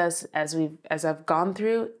process as I've gone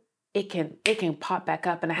through, it can pop back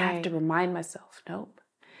up, and I have to remind myself, nope,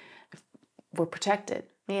 we're protected.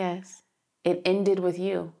 Yes. It ended with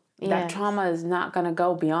you. That trauma is not going to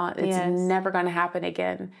go beyond. It's never going to happen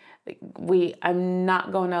again. I'm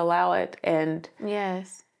not going to allow it. And I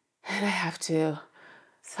have to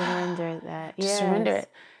surrender that. Surrender it,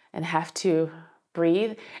 and have to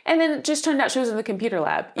breathe. And then it just turned out she was in the computer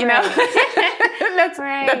lab, That's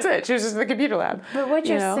it. She was just in the computer lab. But what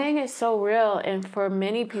you're saying is so real. And for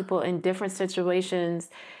many people in different situations,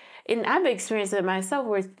 and I've experienced it myself,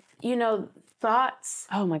 where, thoughts,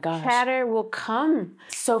 oh my gosh, chatter will come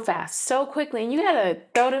so fast, so quickly. And you got to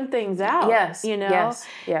throw them things out. Yes. Yes.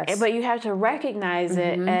 But you have to recognize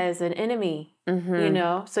it as an enemy,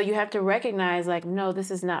 So you have to recognize, like, no,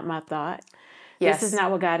 this is not my thought. Yes. This is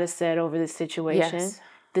not what God has said over this situation. Yes.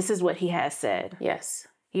 This is what he has said. Yes.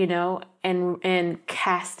 You know, and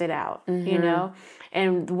cast it out, you know?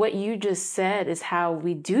 And what you just said is how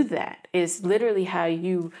we do that. It's literally how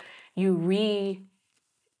you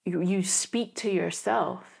speak to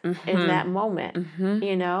yourself in that moment,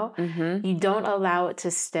 you know? You don't allow it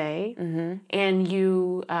to stay, and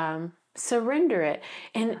you surrender it.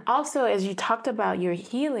 And also, as you talked about your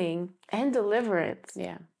healing and deliverance,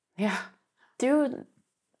 through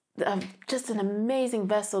just an amazing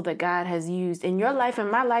vessel that God has used in your life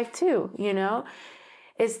and my life too, you know?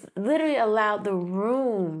 It's literally allowed the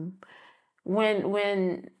room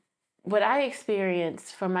when what I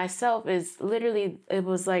experienced for myself is literally, it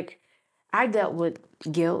was like I dealt with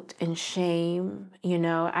guilt and shame, you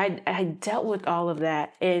know, I dealt with all of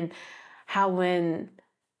that, and how when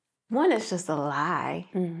one is just a lie.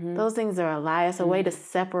 Those things are a lie. It's a way to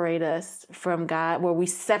separate us from God, where we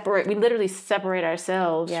literally separate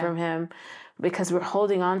ourselves from him because we're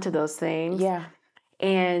holding on to those things. Yeah.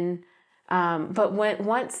 And but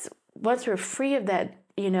once we're free of that,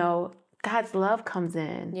 you know, God's love comes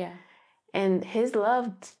in. Yeah. And his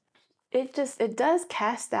love, it does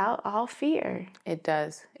cast out all fear. It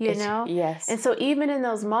does. You know? Yes. And so even in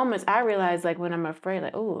those moments, I realize, like, when I'm afraid,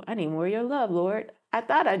 like, oh, I need more of your love, Lord. I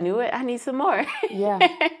thought I knew it. I need some more. Yeah.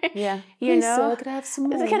 You know? Could I have some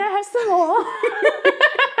more? Can I have some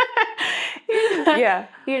more? Yeah.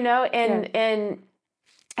 You know, and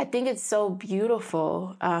I think it's so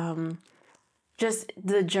beautiful. Just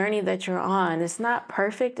the journey that you're on. It's not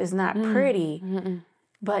perfect. It's not pretty.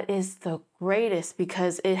 But it's the greatest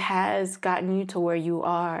because it has gotten you to where you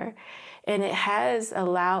are. And it has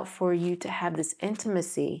allowed for you to have this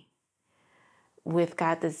intimacy with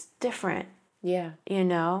God that's different. Yeah. You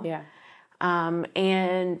know? Yeah.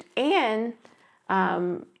 And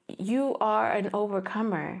you are an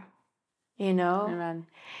overcomer, you know? Amen.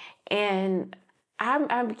 And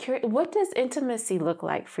I'm curious, what does intimacy look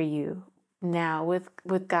like for you now with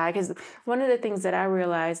God? Because one of the things that I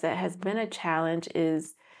realized that has been a challenge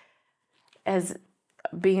is, as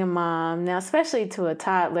being a mom now, especially to a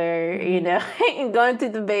toddler, you know, and going through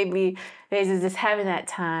the baby phases, just having that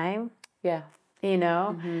time. Yeah. You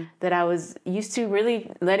know, that I was used to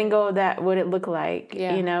really letting go of that, what it looked like,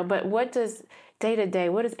 you know, but what does day to day,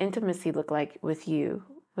 what does intimacy look like with you,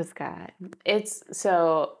 with God? It's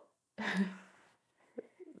so,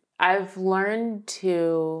 I've learned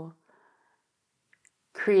to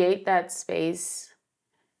create that space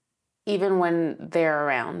even when they're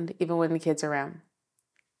around, even when the kids are around.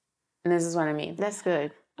 And this is what I mean. That's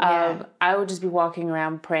good. Yeah. I would just be walking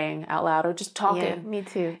around praying out loud or just talking. Yeah, me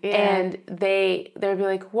too. Yeah. And they would be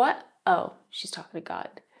like, what? Oh, she's talking to God.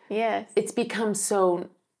 Yes. It's become so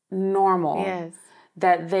normal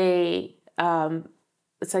that they,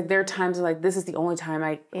 it's like there are times like, this is the only time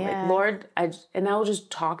like, Lord, and I will just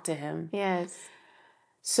talk to him. Yes.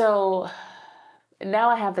 So now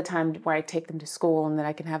I have the time where I take them to school and then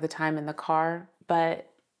I can have the time in the car, but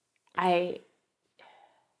I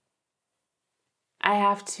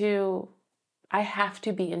have to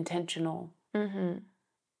be intentional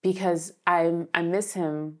because I miss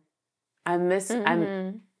him. I miss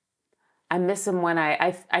him when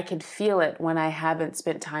I can feel it when I haven't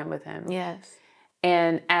spent time with him. Yes.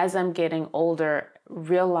 And as I'm getting older,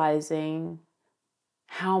 realizing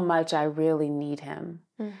how much I really need him.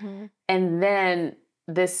 And then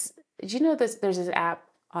there's this app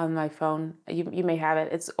on my phone. You may have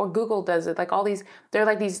it. Or Google does it. Like they're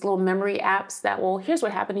like these little memory apps that here's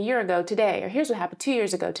what happened a year ago today, or here's what happened 2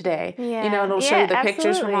 years ago today. Yeah. You know, it'll show you the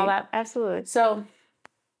pictures from all that. Absolutely. So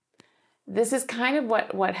this is kind of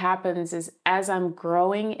what happens is as I'm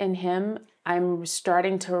growing in him, I'm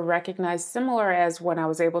starting to recognize, similar as when I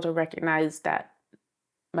was able to recognize that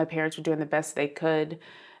my parents were doing the best they could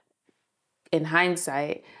in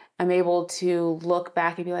hindsight, I'm able to look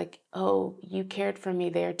back and be like, oh, you cared for me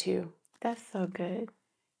there too. That's so good.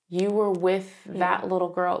 You were with that little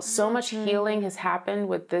girl. So much healing has happened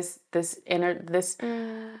with this.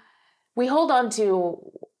 We hold on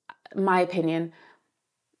to, my opinion,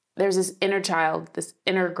 there's this inner child, this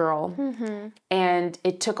inner girl. And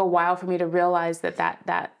it took a while for me to realize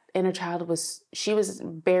that inner child she was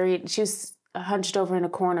buried. She was hunched over in a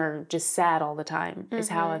corner, just sad all the time is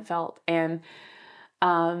how I felt. And,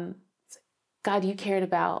 God, you cared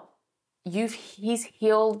about, he's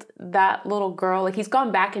healed that little girl. Like he's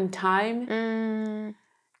gone back in time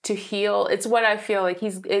to heal. It's what I feel like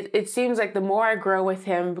it seems like the more I grow with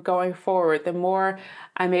him going forward, the more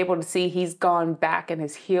I'm able to see he's gone back and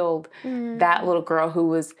has healed that little girl who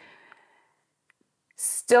was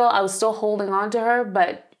I was still holding on to her,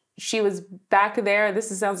 but she was back there.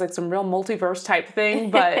 This sounds like some real multiverse type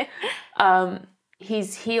thing, but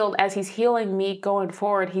he's healed. As he's healing me going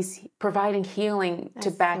forward, he's providing healing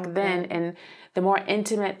to back then. And the more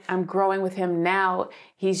intimate I'm growing with him now,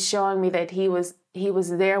 he's showing me that he was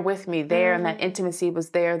there with me there, and that intimacy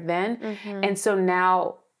was there then. And so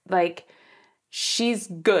now, like, she's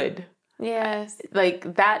good. Yes.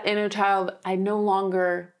 Like, that inner child, I no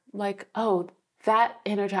longer like, oh, that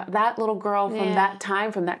inner child, that little girl from that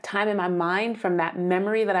time in my mind, from that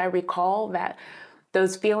memory that I recall, that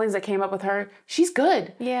those feelings that came up with her, she's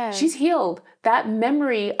good. Yeah. She's healed. That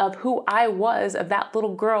memory of who I was, of that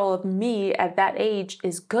little girl, of me at that age,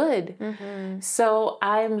 is good. So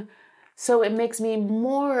it makes me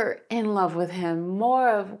more in love with him, more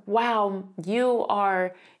of, wow, you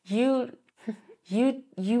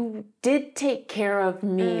did take care of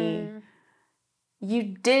me. You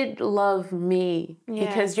did love me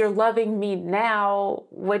because you're loving me now,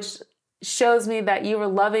 which shows me that you were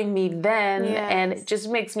loving me then. And it just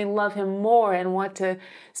makes me love him more and want to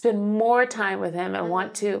spend more time with him and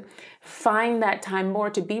want to find that time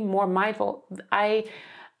more, to be more mindful. I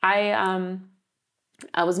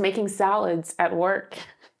was making salads at work.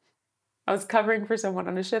 I was covering for someone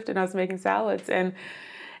on a shift, and I was making salads, and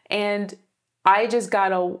I just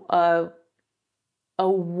got a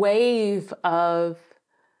wave of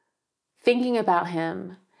thinking about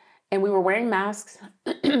him, and we were wearing masks,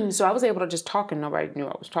 so I was able to just talk, and nobody knew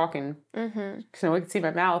I was talking, because no one could see my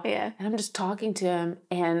mouth. Yeah. And I'm just talking to him,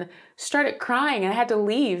 and started crying, and I had to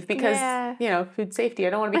leave because food safety. I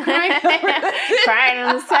don't want to be crying. Crying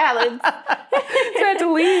on the salads. So I had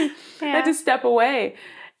to leave. I had to step away,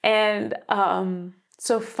 and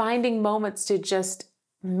so finding moments to just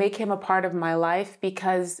make him a part of my life,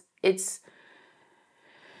 because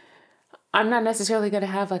I'm not necessarily going to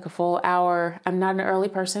have like a full hour. I'm not an early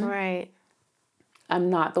person. Right. I'm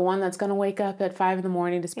not the one that's going to wake up at 5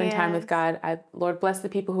 a.m. to spend time with God. Lord bless the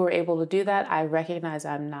people who are able to do that. I recognize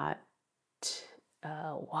I'm not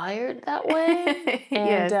wired that way,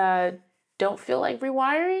 and don't feel like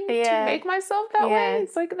rewiring to make myself that way.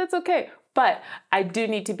 It's like, that's okay. But I do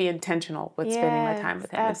need to be intentional with spending my time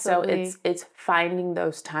with him. Absolutely. And so it's finding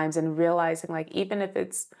those times and realizing, like, even if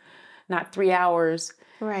it's not 3 hours,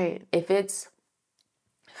 right? If it's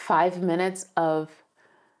 5 minutes of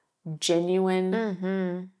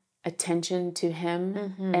genuine attention to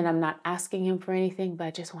him, and I'm not asking him for anything, but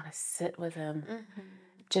I just want to sit with him.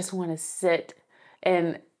 Just want to sit,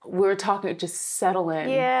 and we're talking, just settle in.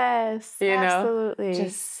 Yes, you know, absolutely.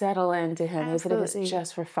 Just settle into him. Absolutely. Even if it's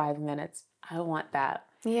just for 5 minutes, I want that.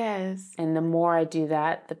 Yes. And the more I do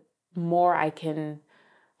that, the more I can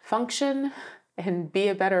function and be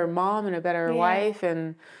a better mom and a better wife,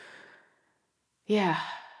 and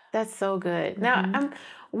that's so good. Now,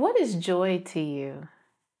 what is joy to you?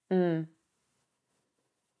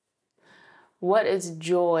 What is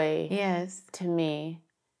joy? Yes. To me?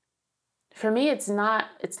 For me, it's not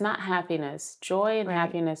happiness. Joy and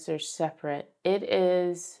happiness are separate. It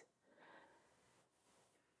is,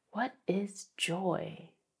 what is joy?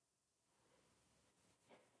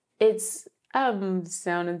 It's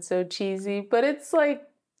sounding so cheesy, but it's like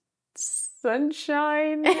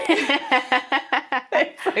sunshine.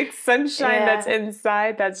 It's like sunshine that's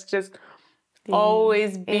inside, that's just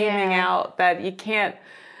always beaming out, that you can't,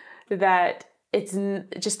 that it's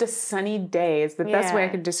just a sunny day is the best way I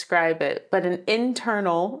could describe it. But an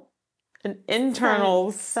internal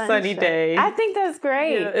sunny day. I think that's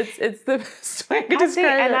great. It's the best way I could describe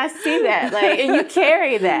it. And I see that, like, and you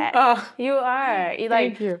carry that. You are.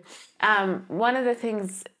 Thank you. One of the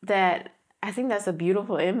things that I think that's a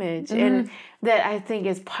beautiful image, and that I think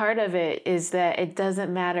is part of it, is that it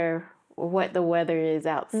doesn't matter what the weather is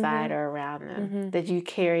outside or around them, that you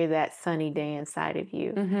carry that sunny day inside of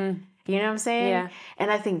you. You know what I'm saying? Yeah. And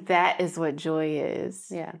I think that is what joy is.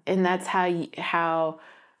 Yeah. And that's how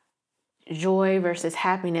joy versus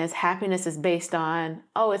happiness. Happiness is based on,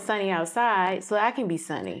 oh, it's sunny outside, so I can be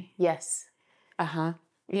sunny. Yes.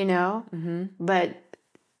 You know? But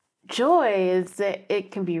joy is that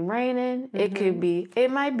it can be raining.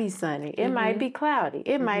 It might be sunny. It might be cloudy.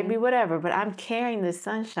 It might be whatever, but I'm carrying the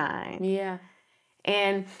sunshine. Yeah.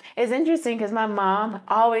 And it's interesting because my mom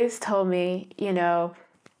always told me, you know,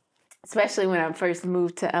 especially when I first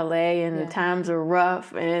moved to LA and the times were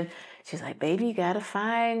rough, and she's like, baby, you got to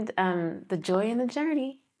find the joy in the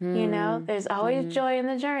journey. You know, there's always joy in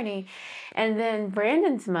the journey. And then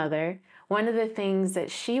Brandon's mother, one of the things that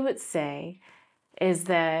she would say is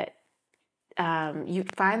that you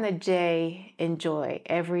find the J in joy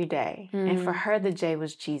every day. And for her, the J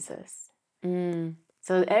was Jesus. So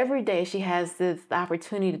So every day she has this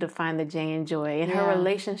opportunity to find the joy and joy. And her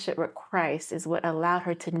relationship with Christ is what allowed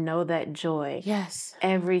her to know that joy. Yes.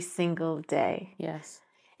 Every single day. Yes.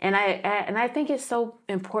 And I think it's so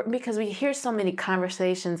important because we hear so many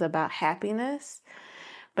conversations about happiness.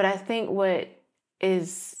 But I think what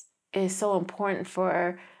is so important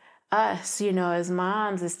for us, as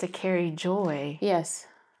moms, is to carry joy. Yes.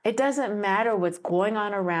 It doesn't matter what's going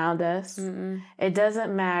on around us. Mm-mm. It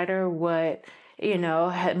doesn't matter what,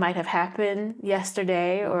 might have happened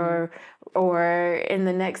yesterday or in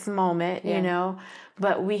the next moment,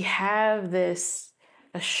 But we have this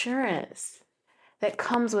assurance that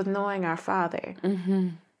comes with knowing our Father. Mm-hmm.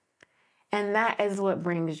 And that is what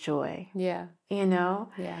brings joy. Yeah. Yeah.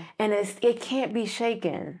 And it can't be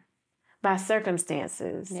shaken by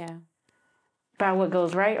circumstances. Yeah. By what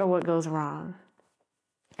goes right or what goes wrong.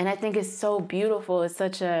 And I think it's so beautiful. It's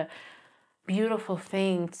such a beautiful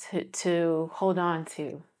thing to hold on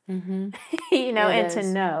to. Mm-hmm. And to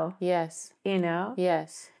know. Yes.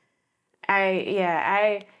 Yes.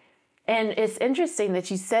 And it's interesting that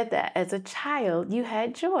you said that as a child you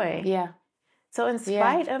had joy. Yeah. So in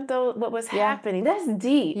spite of what was happening, that's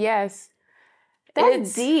deep. Yes.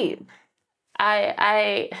 That's deep.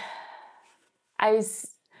 I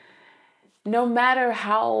no matter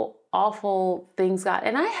how awful things got,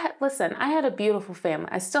 and I had a beautiful family.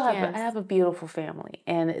 I still have I have a beautiful family,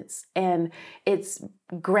 and it's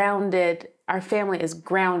grounded. Our family is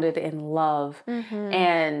grounded in love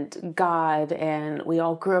and God, and we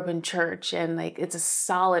all grew up in church, and it's a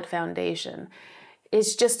solid foundation.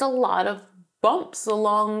 It's just a lot of bumps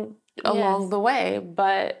along the way,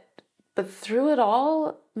 but through it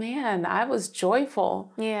all, man, I was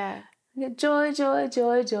joyful. Yeah. Joy, joy,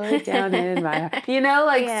 joy, joy down in my heart.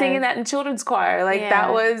 Singing that in children's choir.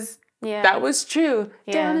 That was true.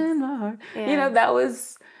 Yes. Down in my heart.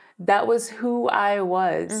 Yes. That was who I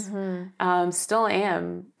was. Mm-hmm. Still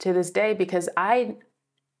am to this day, because I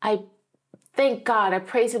thank God. I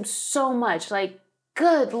praise him so much.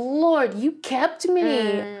 Good Lord, you kept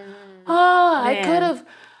me.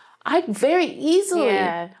 I very easily,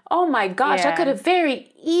 oh my gosh, I could have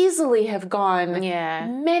very easly have gone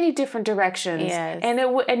many different directions, and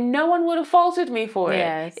and no one would have faulted me for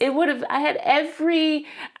it. It would have. I had every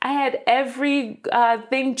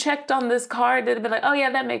thing checked on this card that had been oh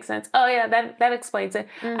yeah, that makes sense. Oh yeah, that explains it.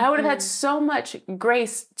 Mm-hmm. I would have had so much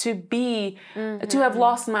grace to have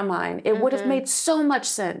lost my mind. It would have made so much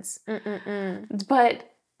sense. But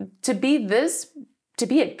to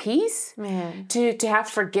be at peace, man. To have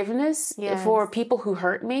forgiveness for people who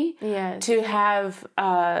hurt me, to have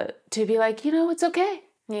to be it's okay.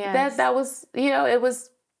 That was it was.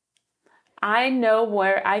 I know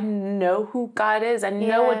who God is. I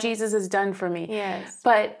know what Jesus has done for me. Yes.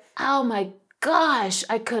 But oh my gosh,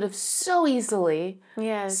 I could have so easily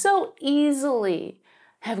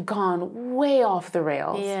have gone way off the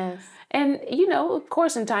rails. Yes. And, of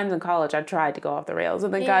course, in times in college, I tried to go off the rails.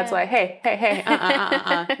 And then God's like, hey,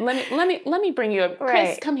 let me bring you up.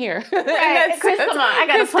 Chris, come here. Right. Chris, come on. I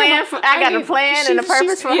got a plan and a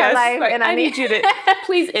purpose for her life. And I need you to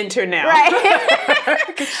please enter now. Right.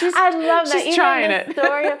 I love that. She's trying it. The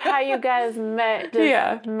story of how you guys met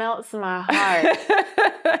just melts my heart.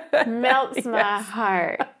 Melts my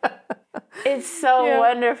heart. It's so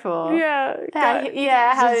wonderful. Yeah. How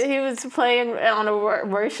he was playing on a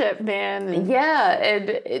worship band. And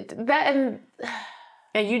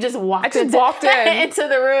you just walked in into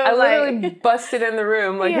the room. I literally busted in the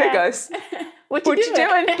room hey guys, what you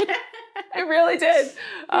doing? I really did.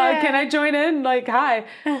 Can I join in? Hi.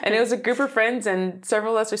 And it was a group of friends, and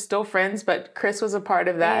several of us are still friends, but Chris was a part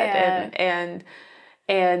of that. And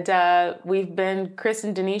we've been Chris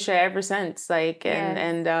and Dennisha ever since.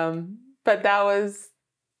 But that was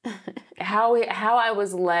how I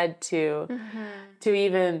was led to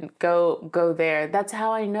even go there. That's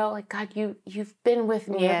how I know, God, you've been with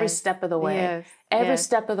me every step of the way. Every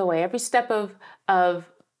step of the way. Every step of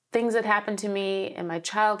things that happened to me in my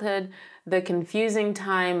childhood, the confusing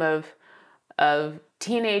time of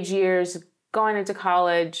teenage years, going into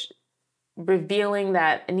college, revealing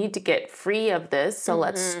that I need to get free of this. So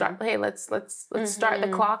let's start. Hey, let's start the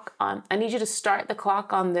clock on. I need you to start the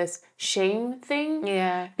clock on this shame thing.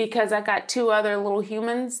 Yeah. Because I got two other little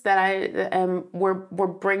humans that we're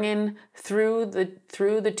bringing through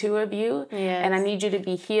the two of you. Yes. And I need you to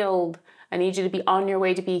be healed. I need you to be on your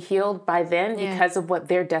way to be healed by then because of what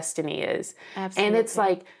their destiny is. Absolutely. And it's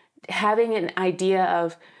having an idea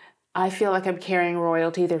of, I feel like I'm carrying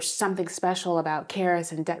royalty. There's something special about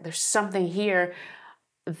Karis and there's something here.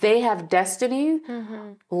 they have destiny.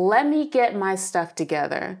 Let me get my stuff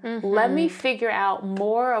together. Let me figure out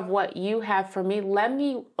more of what you have for me. Let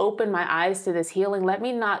me open my eyes to this healing. Let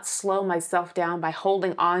me not slow myself down by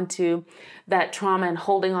holding on to that trauma and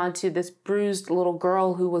holding on to this bruised little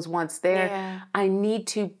girl who was once there. Yeah. I need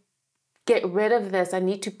to get rid of this. I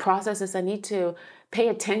need to process this. I need to pay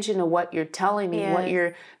attention to what you're telling me,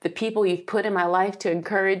 the people you've put in my life to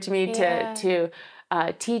encourage me, to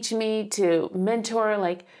teach me, to mentor,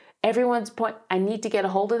 like everyone's point. I need to get a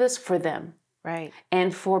hold of this for them. Right.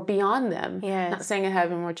 And for beyond them. Yes. Not saying I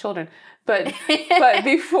have more children, but beyond.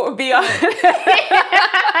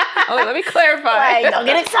 Oh, let me clarify. Like, don't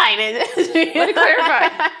get excited. Let me clarify.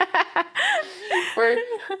 For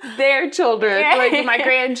their children, like my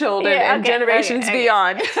grandchildren and generations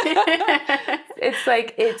beyond. It's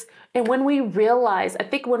like, and when we realize, I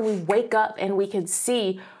think when we wake up and we can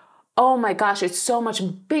see, oh my gosh, it's so much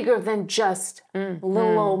bigger than just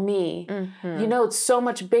little old me. You know, it's so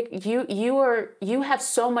much big. You have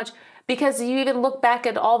so much, because you even look back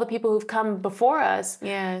at all the people who've come before us.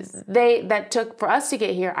 Yes. That took for us to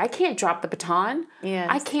get here. I can't drop the baton. Yes.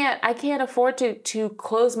 I can't afford to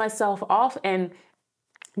close myself off and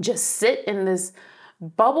just sit in this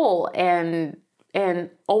bubble and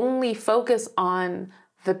only focus on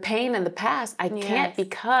the pain and the past. I can't,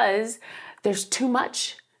 because there's too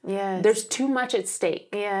much. Yes. There's too much at stake.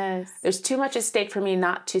 Yes. There's too much at stake for me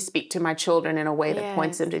not to speak to my children in a way that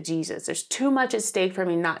points them to Jesus. There's too much at stake for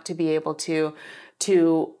me not to be able to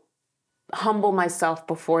humble myself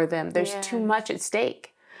before them. There's too much at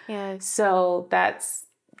stake. Yes. So that's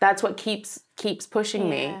what keeps pushing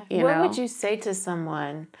me. What would you say to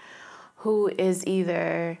someone who is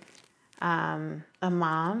either a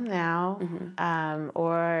mom now,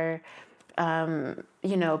 or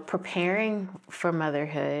preparing for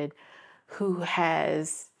motherhood, who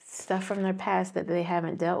has stuff from their past that they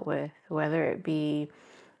haven't dealt with, whether it be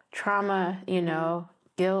trauma,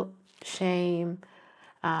 guilt, shame,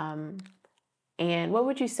 and what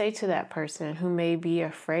would you say to that person who may be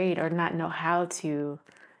afraid or not know how to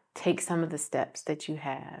take some of the steps that you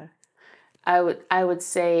have? I would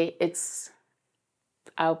say it's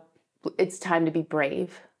time to be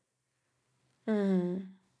brave.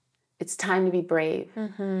 It's time to be brave.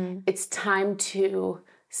 It's time to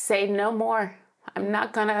say no more. I'm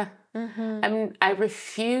not gonna. I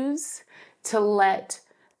refuse to let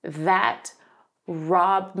that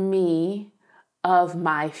rob me of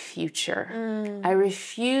my future. I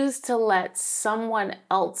refuse to let someone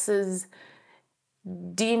else's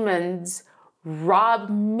demons rob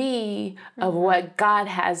me of what God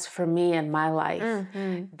has for me in my life.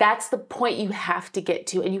 That's the point you have to get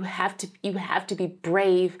to, and you have to be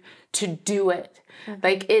brave to do it.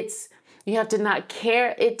 Like you have to not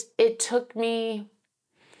care. It took me.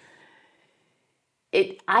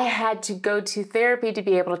 I had to go to therapy to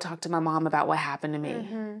be able to talk to my mom about what happened to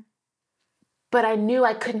me. But I knew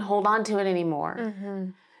I couldn't hold on to it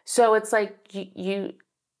anymore. So it's like you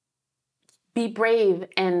be brave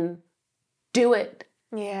and do it.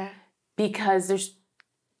 Yeah. Because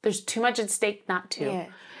there's too much at stake not to. Yeah.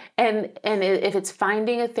 And if it's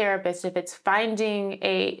finding a therapist, if it's finding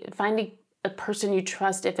a person you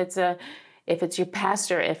trust, if it's your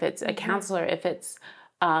pastor, if it's a counselor, if it's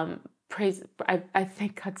I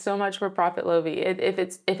thank God so much for Prophet Lovey. If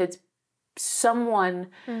it's someone,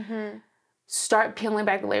 start peeling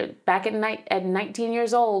back the layers. Back at 19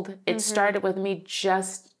 years old, it started with me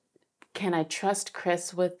just, can I trust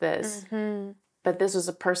Chris with this? But this was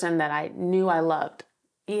a person that I knew I loved.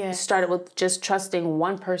 Yes. It started with just trusting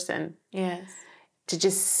one person. Yes. To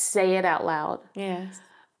just say it out loud. Yes.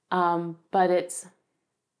 But it's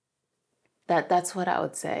that's what I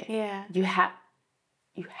would say. Yeah. You have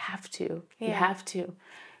to. Yeah. You have to.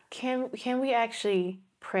 Can we actually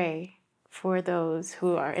pray for those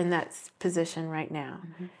who are in that position right now?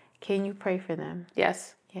 Can you pray for them?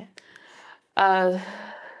 Yes. Yeah.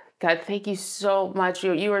 God, thank you so much.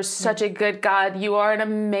 You are such a good God. You are an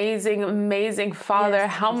amazing, amazing Father.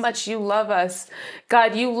 Yes, how much you love us.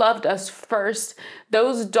 God, you loved us first.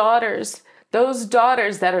 Those daughters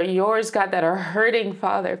that are yours, God, that are hurting,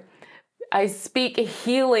 Father, I speak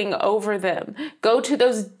healing over them. Go to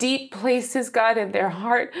those deep places, God, in their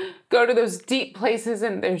heart. Go to those deep places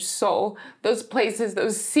in their soul. Those places,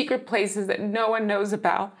 those secret places that no one knows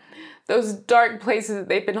about. Those dark places that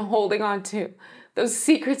they've been holding on to. Those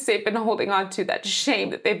secrets they've been holding on to, that shame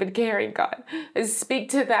that they've been carrying, God. I speak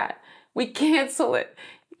to that. We cancel it.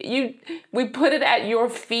 We put it at your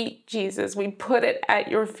feet, Jesus. We put it at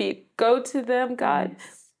your feet. Go to them, God.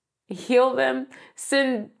 Yes. Heal them.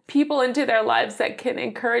 Send people into their lives that can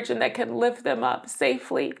encourage and that can lift them up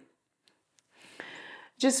safely.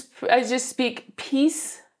 I just speak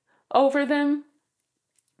peace over them,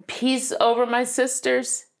 peace over my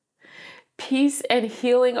sisters, peace and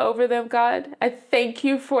healing over them, God. I thank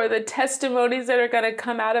you for the testimonies that are going to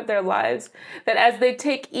come out of their lives, that as they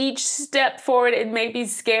take each step forward, it may be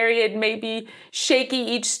scary, it may be shaky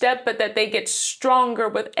each step, but that they get stronger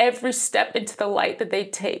with every step into the light that they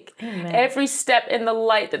take. Amen. Every step in the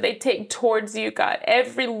light that they take towards you, God.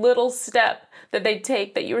 Every little step that they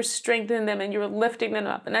take, that you're strengthening them and you're lifting them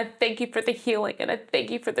up. And I thank you for the healing, and I thank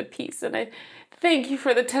you for the peace, and I thank you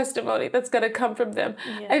for the testimony that's going to come from them.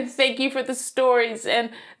 Yes. I thank you for the stories, and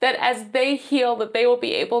that as they heal, that they will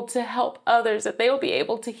be able to help others, that they will be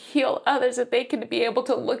able to heal others, that they can be able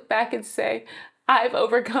to look back and say, I've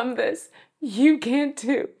overcome this. You can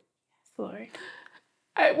too. Lord.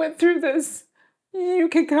 I went through this. You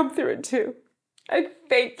can come through it too. I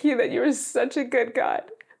thank you that you are such a good God.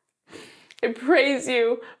 I praise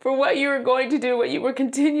you for what you are going to do, what you will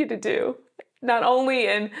continue to do. Not only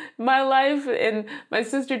in my life, in my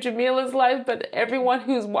sister Jamila's life, but everyone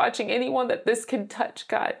who's watching, anyone that this can touch,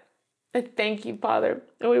 God. I thank you, Father,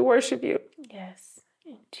 and we worship you. Yes.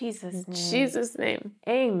 In Jesus' name. In Jesus' name.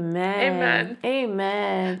 Amen. Amen.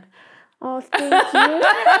 Amen. Oh, thank you.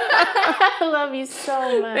 I love you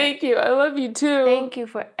so much. Thank you. I love you too. Thank you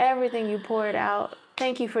for everything you poured out.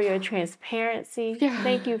 Thank you for your transparency. Yeah.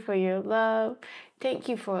 Thank you for your love. Thank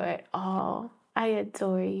you for it all. I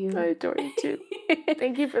adore you. I adore you too.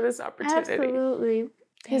 Thank you for this opportunity. Absolutely.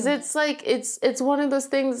 Because it's like, it's one of those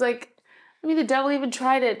things like, I mean, the devil even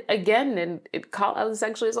tried it again, and I was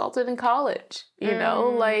sexually assaulted in college, you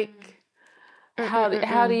know, like how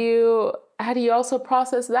do you also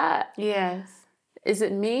process that? Yes. Is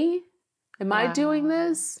it me? Am I doing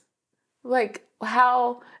this? Like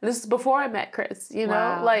how, this is before I met Chris, you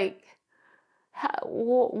know, like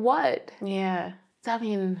what? Yeah. I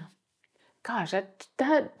mean, gosh,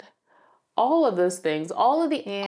 that all of those things, all of the